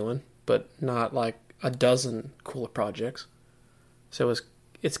Youngkin was doing, but not like a dozen cooler projects. So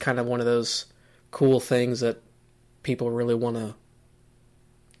it's kind of one of those cool things that people really want to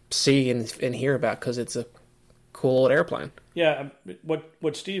see and hear about because it's a cool old airplane. Yeah,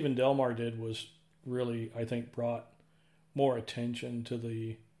 what Steve and Delmar did was really, I think, brought more attention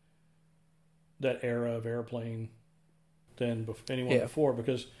to that era of airplane than anyone before,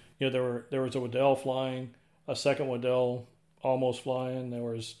 because there was a Waddell flying, a second Waddell almost flying. There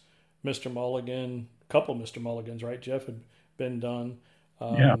was Mr. Mulligan, a couple of Mr. Mulligans, right? Jeff had been done.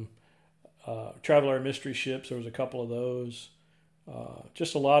 Traveler Mystery Ships, there was a couple of those.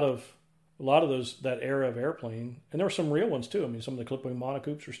 Just a lot of a lot of that era of airplane, and there were some real ones too. I mean, some of the clip-wing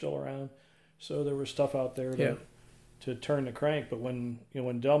monocoups are still around, so there was stuff out there to turn the crank. But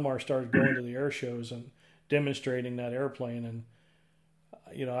when Del Mar started going to the air shows and demonstrating that airplane,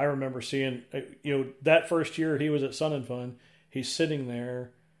 and I remember seeing that first year he was at Sun and Fun, he's sitting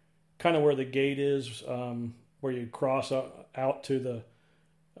there, kind of where the gate is, where you cross out to the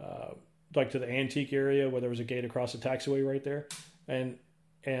to the antique area where there was a gate across the taxiway right there,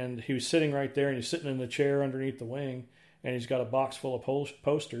 and he was sitting right there, and he's sitting in the chair underneath the wing, and he's got a box full of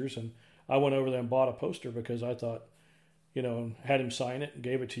posters, and I went over there and bought a poster because I thought, had him sign it and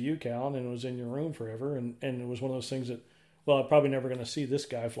gave it to you, Cal, and it was in your room forever, and it was one of those things that, well, I'm probably never going to see this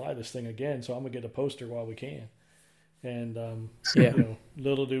guy fly this thing again, so I'm going to get a poster while we can. And,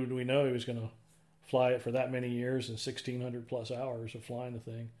 little did we know he was going to fly it for that many years and 1,600 plus hours of flying the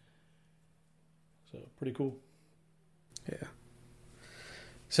thing. So pretty cool. Yeah.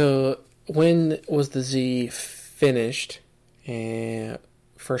 So when was the Z finished and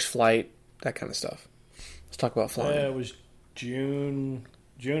first flight, that kind of stuff? Let's talk about flying. Yeah, it was June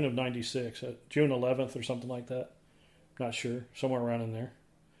of 96, June 11th or something like that. Not sure, somewhere around in there.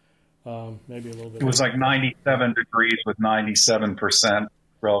 Maybe a little bit. It was like 97 degrees with 97%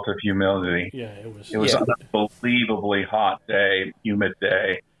 relative humidity. Yeah, it was. It was an unbelievably hot day, humid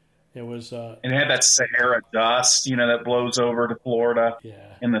day. It was. And it had that Sahara dust, that blows over to Florida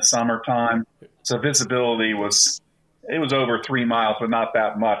in the summertime. So visibility was over 3 miles, but not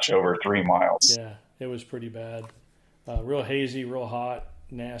that much over 3 miles. Yeah, it was pretty bad. Real hazy, real hot,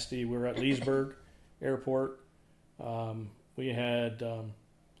 nasty. We were at Leesburg Airport. We had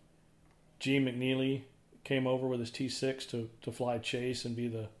Gene McNeely came over with his T6 to fly chase and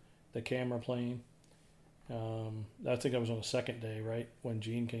be the camera plane. I think that was on the second day, right, when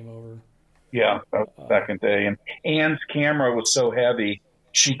Gene came over. Yeah, that was the second day. And Anne's camera was so heavy,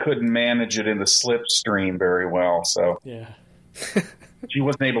 she couldn't manage it in the slipstream very well. So yeah, she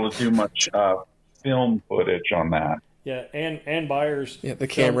wasn't able to do much film footage on that. Yeah, and Byers. Yeah, the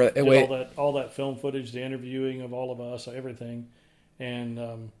camera. Did all that film footage, the interviewing of all of us, everything,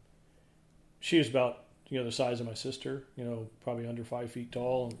 and she was about the size of my sister, probably under 5 feet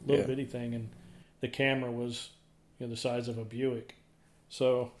tall, little bitty thing, and the camera was the size of a Buick,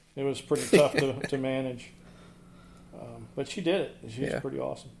 so it was pretty tough to manage. But she did it. She was pretty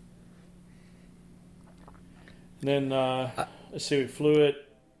awesome. And then let's see, we flew it.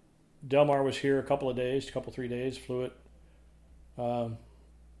 Del Mar was here a couple of days, 3 days, flew it 12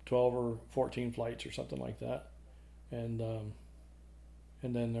 or 14 flights or something like that. And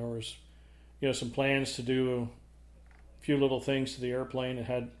then there was, some plans to do a few little things to the airplane. It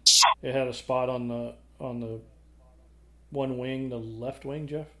had a spot on the one wing, the left wing,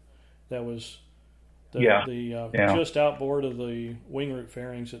 Jeff, that was just outboard of the wing root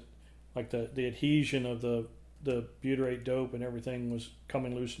fairings, that like the adhesion of the butyrate dope and everything was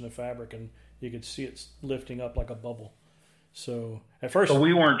coming loose in the fabric, and you could see it lifting up like a bubble. So at first,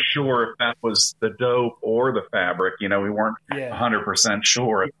 we weren't sure if that was the dope or the fabric. We weren't 100%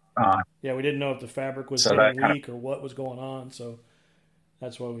 sure at the time. Yeah, we didn't know if the fabric was getting weak or what was going on. So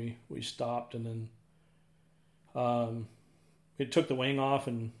that's why we stopped, and then it took the wing off,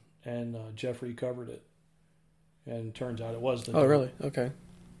 and Jeff recovered it, and turns out it was the dope. Really? Okay.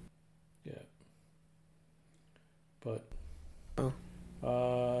 Yeah. But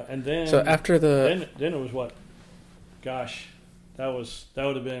and then so after then it was what? Gosh, that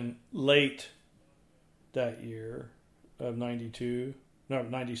would have been late that year of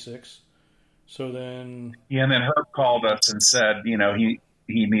 96. So then and then Herb called us and said, he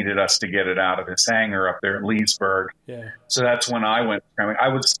needed us to get it out of his hangar up there at Leesburg. Yeah. So that's when I went. I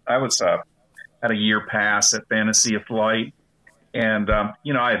was at a year pass at Fantasy of Flight, and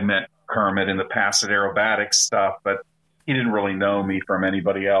I had met Kermit in the past at aerobatics stuff, but he didn't really know me from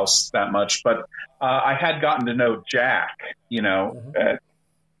anybody else that much. But I had gotten to know Jack,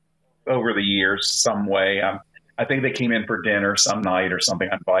 over the years some way. I think they came in for dinner some night or something.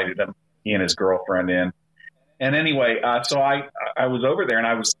 I invited him, he and his girlfriend in. And anyway, so I was over there, and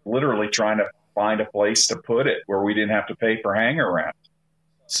I was literally trying to find a place to put it where we didn't have to pay for hangar rent.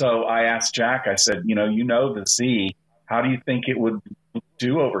 So I asked Jack, I said, the Z, how do you think it would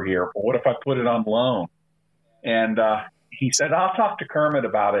do over here? What if I put it on loan? And he said, I'll talk to Kermit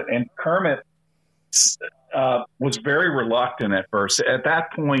about it. And Kermit was very reluctant at first. At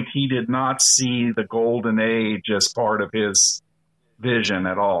that point, he did not see the golden age as part of his vision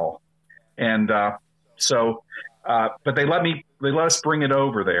at all. And but they let us bring it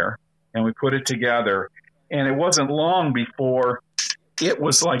over there, and we put it together. And it wasn't long before it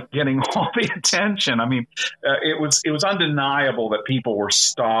was like getting all the attention. I mean, it was undeniable that people were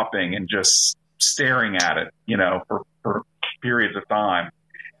stopping and just staring at it, for periods of time.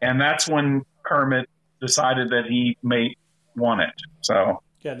 And that's when Kermit decided that he may want it. So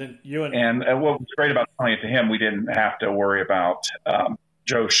yeah, then you and what was great about telling it to him, we didn't have to worry about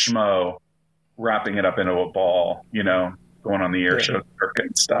Joe Schmo wrapping it up into a ball, going on the air show circuit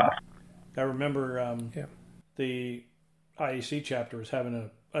and stuff. I remember the IEC chapter was having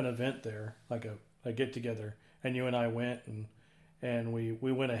an event there, like a get together, and you and I went and we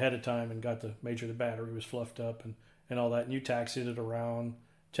went ahead of time and got to make sure the battery was fluffed up and all that, and you taxied it around,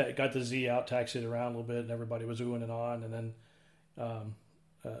 got the Z out, taxied it around a little bit, and everybody was oohing and on, and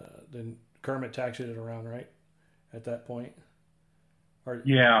then Kermit taxied it around, right, at that point.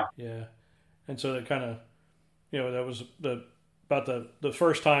 Yeah. And so that kind of, that was about the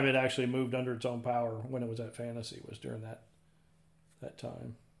first time it actually moved under its own power when it was at Fantasy, was during that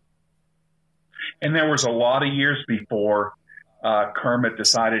time. And there was a lot of years before Kermit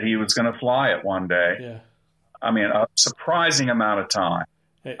decided he was going to fly it one day. Yeah. I mean, a surprising amount of time.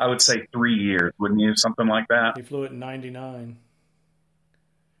 I would say 3 years, wouldn't you? Something like that. He flew it in 99.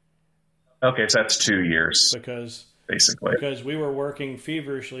 Okay, so that's 2 years. Basically. Because we were working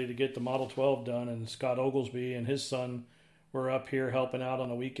feverishly to get the Model 12 done, and Scott Oglesby and his son were up here helping out on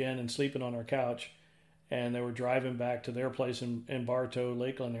a weekend and sleeping on our couch, and they were driving back to their place in Bartow,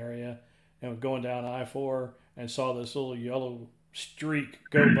 Lakeland area, and were going down I-4 and saw this little yellow streak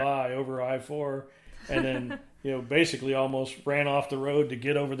go by over I-4, and then basically almost ran off the road to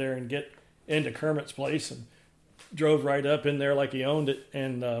get over there and get into Kermit's place, and drove right up in there like he owned it.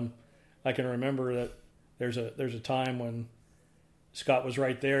 And I can remember that there's a time when Scott was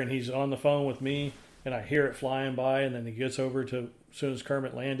right there, and he's on the phone with me, and I hear it flying by, and then he gets over to as soon as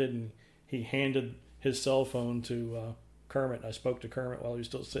Kermit landed, and he handed his cell phone to Kermit. I spoke to Kermit while he was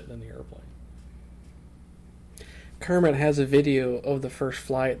still sitting in the airplane. Kermit has a video of the first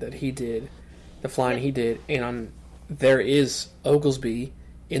flight that he did, the flying he did, and there is Oglesby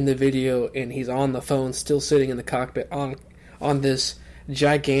in the video, and he's on the phone, still sitting in the cockpit on this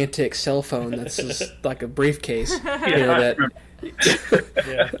gigantic cell phone that's just like a briefcase. When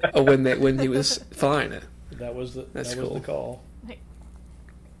he was flying it. That was the cool. The call. Like,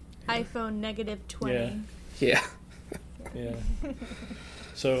 iPhone -20. Yeah. Yeah.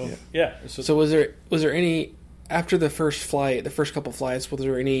 So yeah. So was there any, after the first flight, the first couple flights, was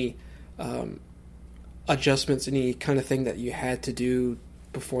there any adjustments, any kind of thing that you had to do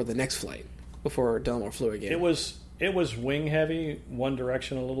before the next flight, before Delmar flew again? It was wing heavy, one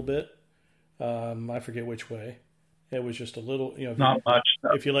direction a little bit. I forget which way. It was just a little, not much.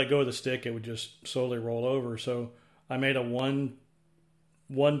 No. If you let go of the stick, it would just slowly roll over. So I made a one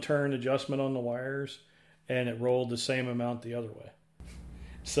turn adjustment on the wires, and it rolled the same amount the other way.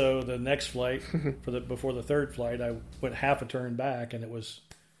 So the next flight, before the third flight, I went half a turn back, and it was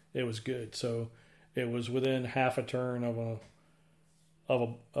good. So it was within half a turn of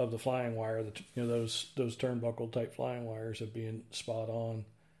the flying wire, those turnbuckle type flying wires, of being spot on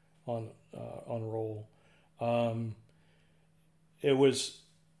roll. It was,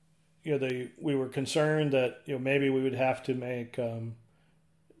 we were concerned that maybe we would have to make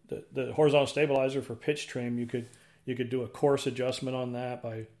the horizontal stabilizer for pitch trim. You could do a course adjustment on that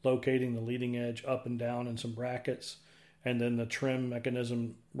by locating the leading edge up and down in some brackets, and then the trim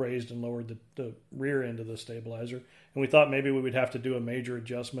mechanism raised and lowered the rear end of the stabilizer. And we thought maybe we would have to do a major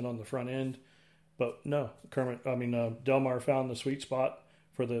adjustment on the front end, but no. Delmar found the sweet spot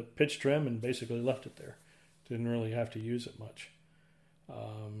for the pitch trim and basically left it there. Didn't really have to use it much.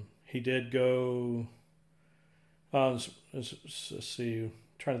 He did go. Let's see.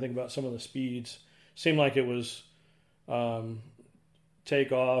 Trying to think about some of the speeds. Seemed like it was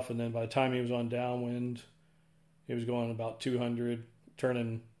take off, and then by the time he was on downwind, he was going about 200,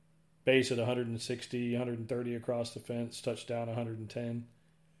 turning base at 160, 130 across the fence, touchdown 110.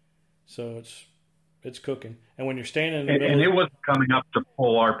 So it's cooking. And when you're standing in the middle, and it wasn't coming up to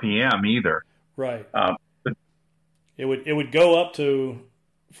full RPM either. Right. It would go up to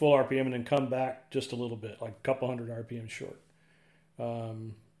full RPM and then come back just a little bit, like a couple hundred RPM short. I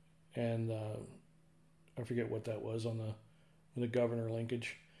forget what that was on the governor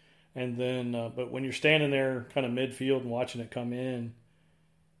linkage. And then, but when you're standing there kind of midfield and watching it come in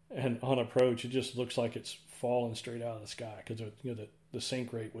and on approach, it just looks like it's falling straight out of the sky, because the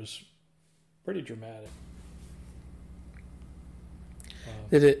sink rate was pretty dramatic.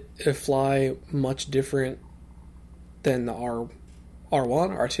 Did it fly much different than the R1,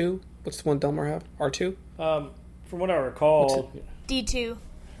 R2? What's the one Delmar have? R2? From what I recall, D2.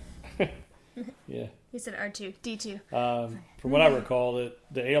 Yeah. You said R2, D2. From what I recall,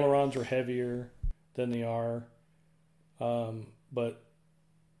 the ailerons are heavier than the R, but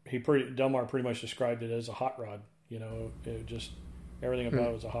Delmar pretty much described it as a hot rod. It just everything about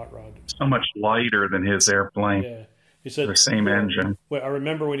it was a hot rod. So much lighter than his airplane. Yeah, he said the same engine. I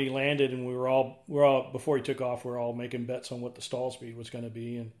remember when he landed, and we were all before he took off, we were all making bets on what the stall speed was going to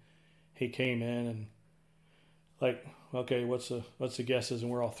be, and he came in and like, okay, what's the guesses,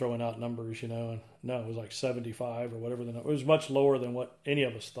 and we're all throwing out numbers, and no, it was like 75 or whatever the number. It was much lower than what any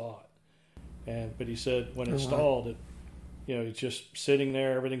of us thought. But he said when it stalled, it's just sitting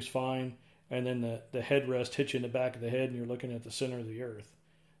there, everything's fine, and then the headrest hits you in the back of the head, and you're looking at the center of the earth.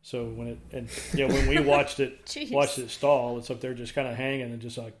 So when we watched it stall, it's up there just kind of hanging, and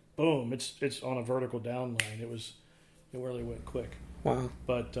just like boom, it's on a vertical down line. It really went quick. Wow.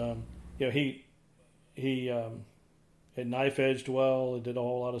 But he it knife edged well. It did a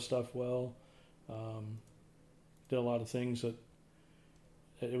whole lot of stuff well. Did a lot of things that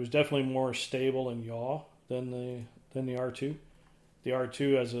it was definitely more stable and yaw than the R2. The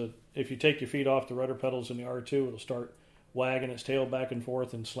R2 if you take your feet off the rudder pedals in the R2, it'll start wagging its tail back and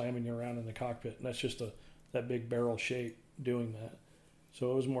forth and slamming you around in the cockpit, and that's just that big barrel shape doing that.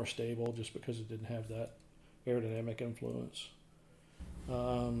 So it was more stable just because it didn't have that aerodynamic influence.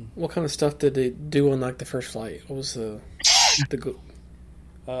 What kind of stuff did they do on like the first flight? What was the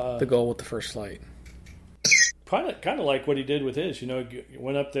goal with the first flight? Kind of like what he did with his.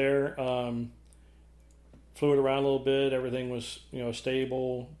 Went up there, flew it around a little bit. Everything was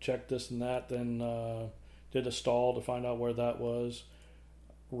stable. Checked this and that. Then did a stall to find out where that was.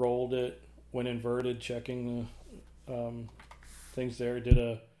 Rolled it. Went inverted, checking the things there.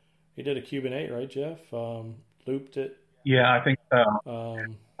 He did a Cuban 8, right, Jeff? Looped it. Yeah, I think so.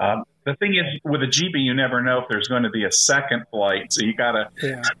 The thing is, with a GB, you never know if there's going to be a second flight, so you got to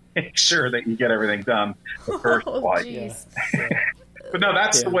make sure that you get everything done the first flight. Yeah. But no,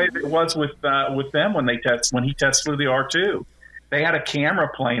 that's the way it was with them when he test flew the R2. They had a camera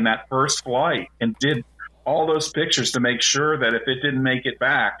playing that first flight and did all those pictures to make sure that if it didn't make it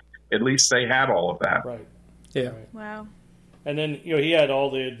back, at least they had all of that. Right. Yeah. Right. Wow. And then he had all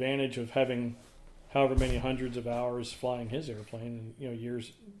the advantage of having however many hundreds of hours flying his airplane, and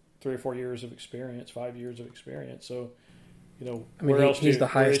years, 3 or 4 years of experience, 5 years of experience. So, where else he's the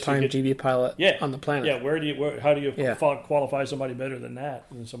highest time GB pilot on the planet. Yeah, how do you qualify somebody better than that,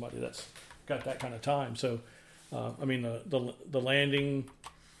 than somebody that's got that kind of time? So, the landing,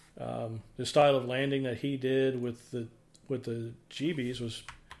 the style of landing that he did with the GBs was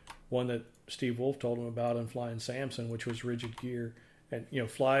one that Steve Wolf told him about in flying Samson, which was rigid gear, and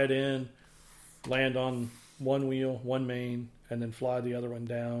fly it in, land on one wheel, one main, and then fly the other one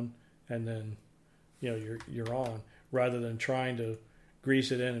down, and then you're on, rather than trying to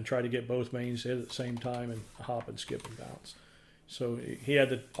grease it in and try to get both mains hit at the same time and hop and skip and bounce. So he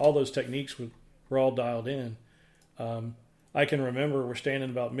had all those techniques were all dialed in. I can remember we're standing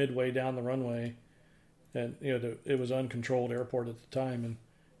about midway down the runway, and it was uncontrolled airport at the time, and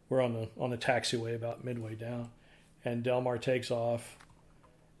we're on the taxiway about midway down, and Delmar takes off,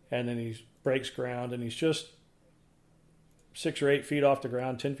 and then he breaks ground, and he's just 6 or 8 feet off the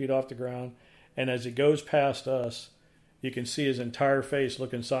ground, 10 feet off the ground, and as he goes past us, you can see his entire face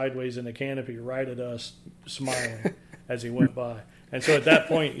looking sideways in the canopy right at us, smiling as he went by. And so at that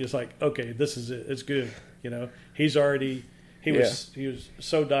point, he's like, okay, this is it. It's good. He was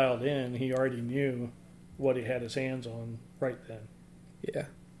so dialed in, he already knew what he had his hands on right then. Yeah.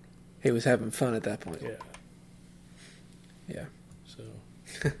 He was having fun at that point. Yeah. Yeah. So,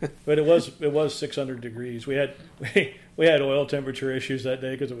 but it was 600 degrees. We had oil temperature issues that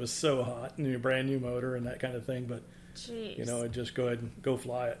day because it was so hot, and a brand new motor and that kind of thing. But jeez. Just go ahead and go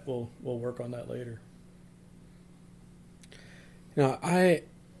fly it. We'll work on that later. I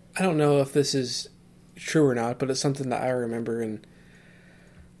don't know if this is true or not, but it's something that I remember. And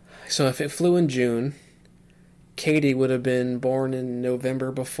so if it flew in June, Katie would have been born in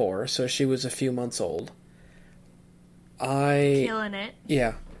November before, so she was a few months old. Killing it.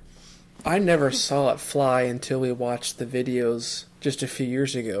 Yeah. I never saw it fly until we watched the videos just a few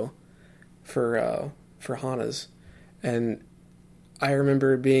years ago for Hana's. And I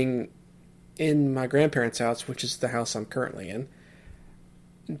remember being in my grandparents' house, which is the house I'm currently in,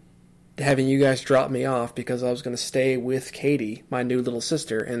 having you guys drop me off because I was going to stay with Katie, my new little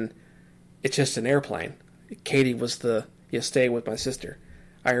sister, and it's just an airplane. Katie was stay with my sister.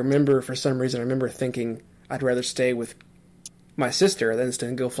 I remember, for some reason, thinking I'd rather stay with my sister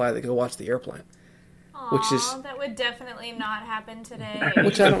than go watch the airplane. Aww. which is that would definitely not happen today.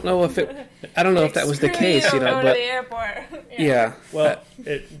 Which I don't know if that was the case, go but to the airport. Yeah. Well,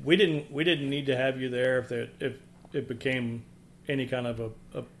 we didn't need to have you there if it became any kind of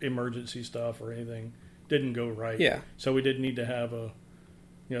a emergency stuff or anything didn't go right. Yeah. So we didn't need to have a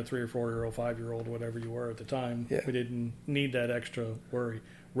 3 or 4-year-old, 5-year-old, whatever you were at the time. Yeah. We didn't need that extra worry.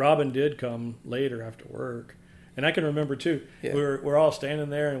 Robin did come later after work, and I can remember too. Yeah. We're all standing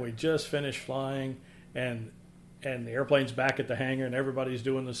there, and we just finished flying, and the airplane's back at the hangar, and everybody's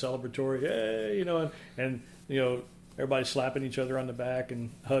doing the celebratory, hey, and everybody's slapping each other on the back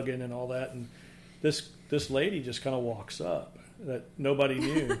and hugging and all that, and this lady just kind of walks up that nobody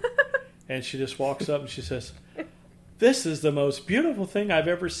knew, and she just walks up and she says, "This is the most beautiful thing I've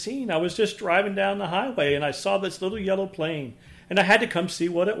ever seen. I was just driving down the highway and I saw this little yellow plane and I had to come see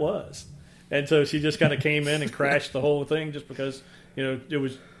what it was." And so she just kind of came in and crashed the whole thing just because,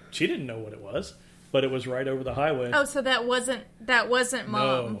 she didn't know what it was, but it was right over the highway. Oh, so that wasn't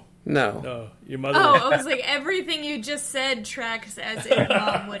Mom. No. Your mother. Oh, I was like, everything you just said tracks as if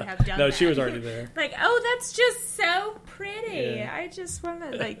Mom would have done that. No, she was already there. Like, oh, that's just so pretty. Yeah. I just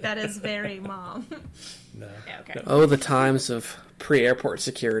want to, that is very Mom. No. Yeah, okay. Oh, the times of pre-airport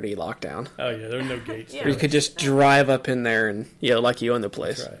security lockdown. Oh, yeah, there were no gates. Yeah. Where you could just drive up in there and, like you own the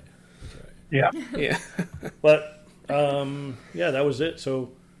place. That's right. Yeah. Yeah. But, that was it.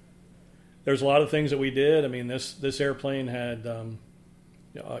 So there's a lot of things that we did. I mean, this airplane had,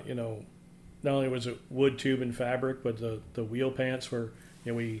 not only was it wood, tube, and fabric, but the wheel pants were,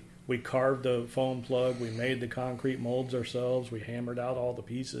 we carved the foam plug. We made the concrete molds ourselves. We hammered out all the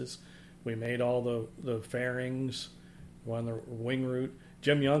pieces. We made all the fairings on the wing root.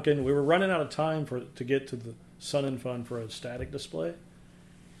 Jim Youngkin, we were running out of time to get to the Sun and Fun for a static display.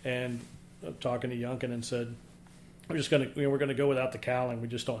 And talking to Youngkin and said, we're gonna go without the cowling. We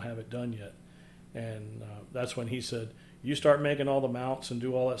just don't have it done yet. And that's when he said, "You start making all the mounts and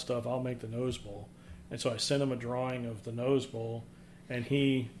do all that stuff. I'll make the nose bowl." And so I sent him a drawing of the nose bowl, and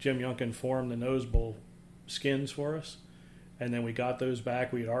Jim Youngkin, formed the nose bowl skins for us. And then we got those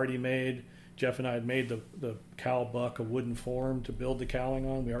back. We had already made, Jeff and I had made the cowl buck, a wooden form to build the cowling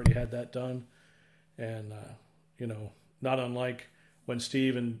on. We already had that done. And, not unlike when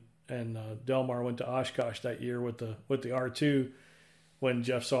Steve and Delmar went to Oshkosh that year with the R2, when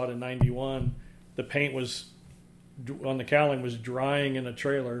Jeff saw it in 91, the paint on the cowling was drying in a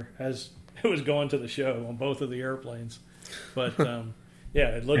trailer as it was going to the show on both of the airplanes. But,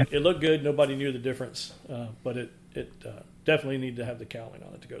 it looked good. Nobody knew the difference. But it definitely needed to have the cowling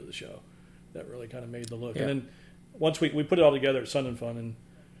on it to go to the show. That really kind of made the look. Yeah. And then once we put it all together at Sun and Fun,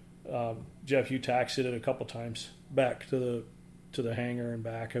 and Jeff, you taxied it a couple times back to the hangar and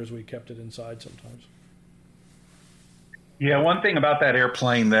back as we kept it inside sometimes. Yeah, one thing about that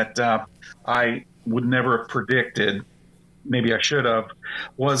airplane that I would never have predicted, maybe I should have,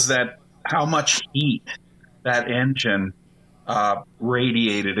 was that how much heat that engine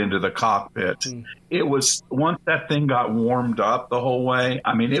radiated into the cockpit. It was, once that thing got warmed up the whole way,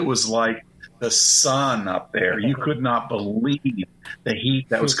 I mean, it was like the sun up there. You could not believe the heat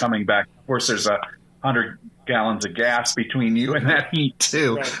that was coming back. Of course, there's 100 gallons of gas between you and that heat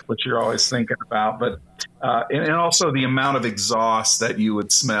too, right, which you're always thinking about. But and also the amount of exhaust that you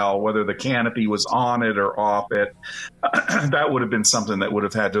would smell, whether the canopy was on it or off it, that would have been something that would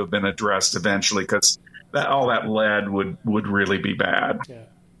have had to have been addressed eventually, because all that lead would really be bad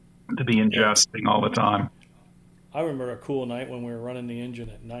to be ingesting all the time. I remember a cool night when we were running the engine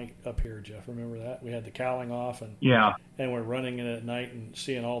at night up here, Jeff. Remember that? We had the cowling off and we're running it at night and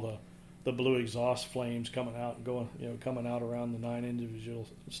seeing all the blue exhaust flames coming out and going, coming out around the 9 individual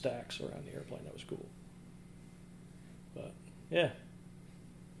stacks around the airplane. That was cool. But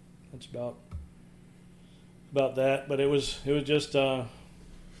that's about that. But it was just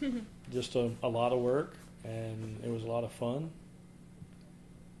just a lot of work, and it was a lot of fun,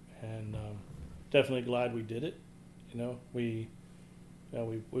 and definitely glad we did it. We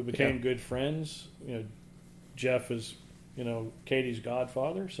became good friends. Jeff is Katie's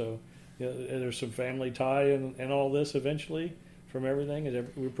godfather, so there's some family tie and all this eventually from everything.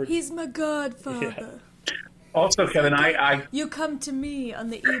 He's my godfather. Yeah. Also, Kevin, you come to me on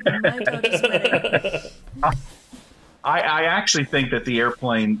the eve of my daughter's wedding. I actually think that the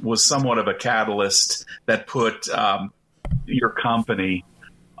airplane was somewhat of a catalyst that put your company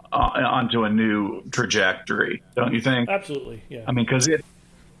onto a new trajectory, don't you think? Absolutely, yeah. I mean, because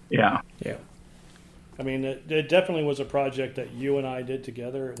Yeah. I mean, it definitely was a project that you and I did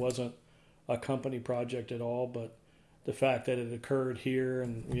together. It wasn't a company project at all, but the fact that it occurred here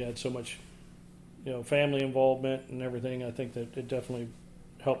and we had so much, family involvement and everything, I think that it definitely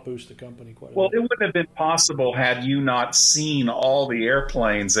helped boost the company quite a Well, bit. it wouldn't have been possible had you not seen all the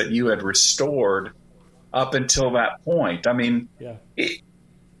airplanes that you had restored up until that point. I mean, Yeah.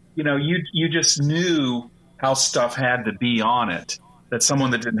 You just knew how stuff had to be on it. That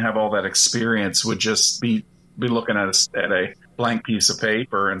someone that didn't have all that experience would just be looking at a blank piece of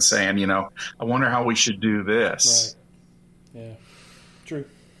paper and saying, I wonder how we should do this. Right. Yeah. True.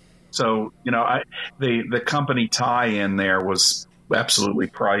 So, the company tie-in there was absolutely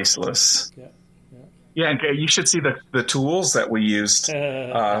priceless. Yeah. Yeah, and you should see the tools that we used,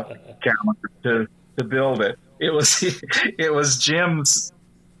 Cameron, to build it. It was Jim's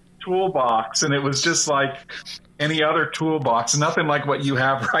toolbox, and it was just like any other toolbox, nothing like what you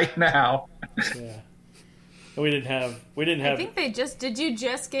have right now. Yeah. We didn't have. I think did you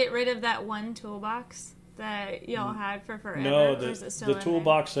just get rid of that one toolbox that y'all had for forever? No, or is it still the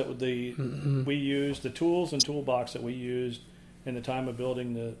toolbox that we used, the tools and toolbox that we used in the time of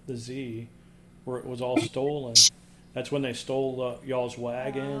building the Z, where it was all stolen. That's when they stole y'all's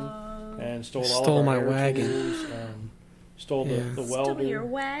wagon and stole my air wagon. Tools, stole the welder. Stole your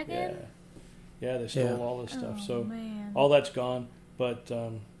wagon? Yeah, they stole all this stuff. So man. all that's gone. But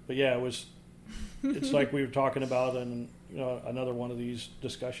yeah, it was. It's like we were talking about in another one of these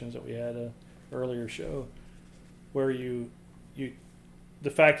discussions that we had earlier show, where the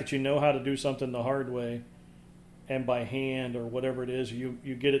fact that you know how to do something the hard way and by hand or whatever it is, you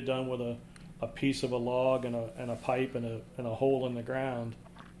get it done with a piece of a log and a pipe and a hole in the ground,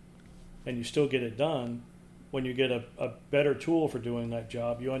 and you still get it done. When you get a better tool for doing that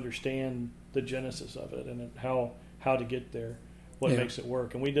job, you understand the genesis of it and how to get there, what makes it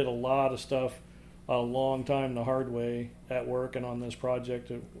work. And we did a lot of stuff a long time the hard way at work and on this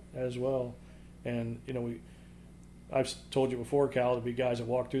project as well. And I've told you before, Cal, to be guys that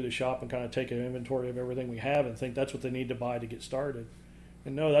walk through the shop and kind of take an inventory of everything we have and think that's what they need to buy to get started.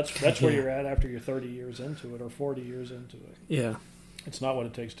 And no, that's where you're at after you're 30 years into it or 40 years into it. Yeah, it's not what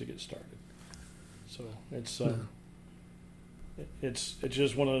it takes to get started. So it's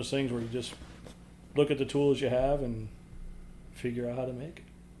just one of those things where you just look at the tools you have and figure out how to make it.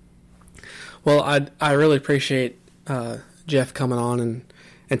 Well, I really appreciate Jeff coming on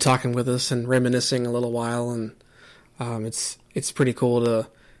and talking with us and reminiscing a little while, and it's pretty cool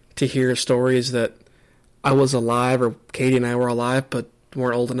to hear stories that I was alive or Katie and I were alive, but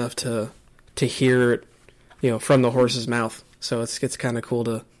weren't old enough to hear it, from the horse's mouth. So it's kind of cool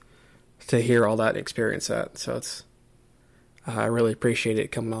to hear all that and experience that. So I really appreciate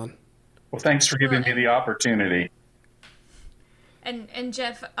it coming on. Well, thanks for giving me the opportunity. And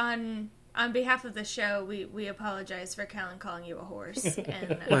Jeff, on behalf of the show, we apologize for Callan calling you a horse.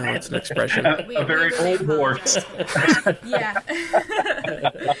 And, well, that's an expression. A very old horse. Yeah.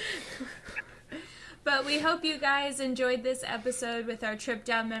 But we hope you guys enjoyed this episode with our trip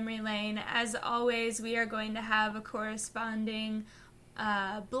down memory lane. As always, we are going to have a corresponding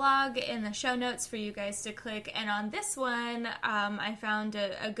blog in the show notes for you guys to click. And on this one, I found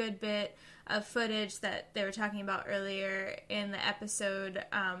a good bit of footage that they were talking about earlier in the episode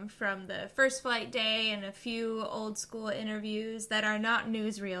from the first flight day and a few old school interviews that are not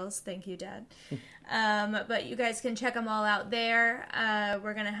newsreels. Thank you, Dad. But you guys can check them all out there.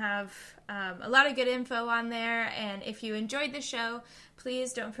 We're going to have a lot of good info on there. And if you enjoyed the show,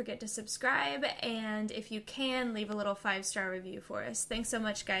 please don't forget to subscribe. And if you can, leave a little 5-star review for us. Thanks so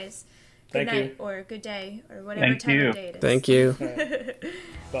much, guys. Good night or good day or whatever time of day it is. Thank you.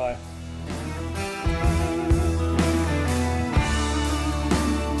 Bye.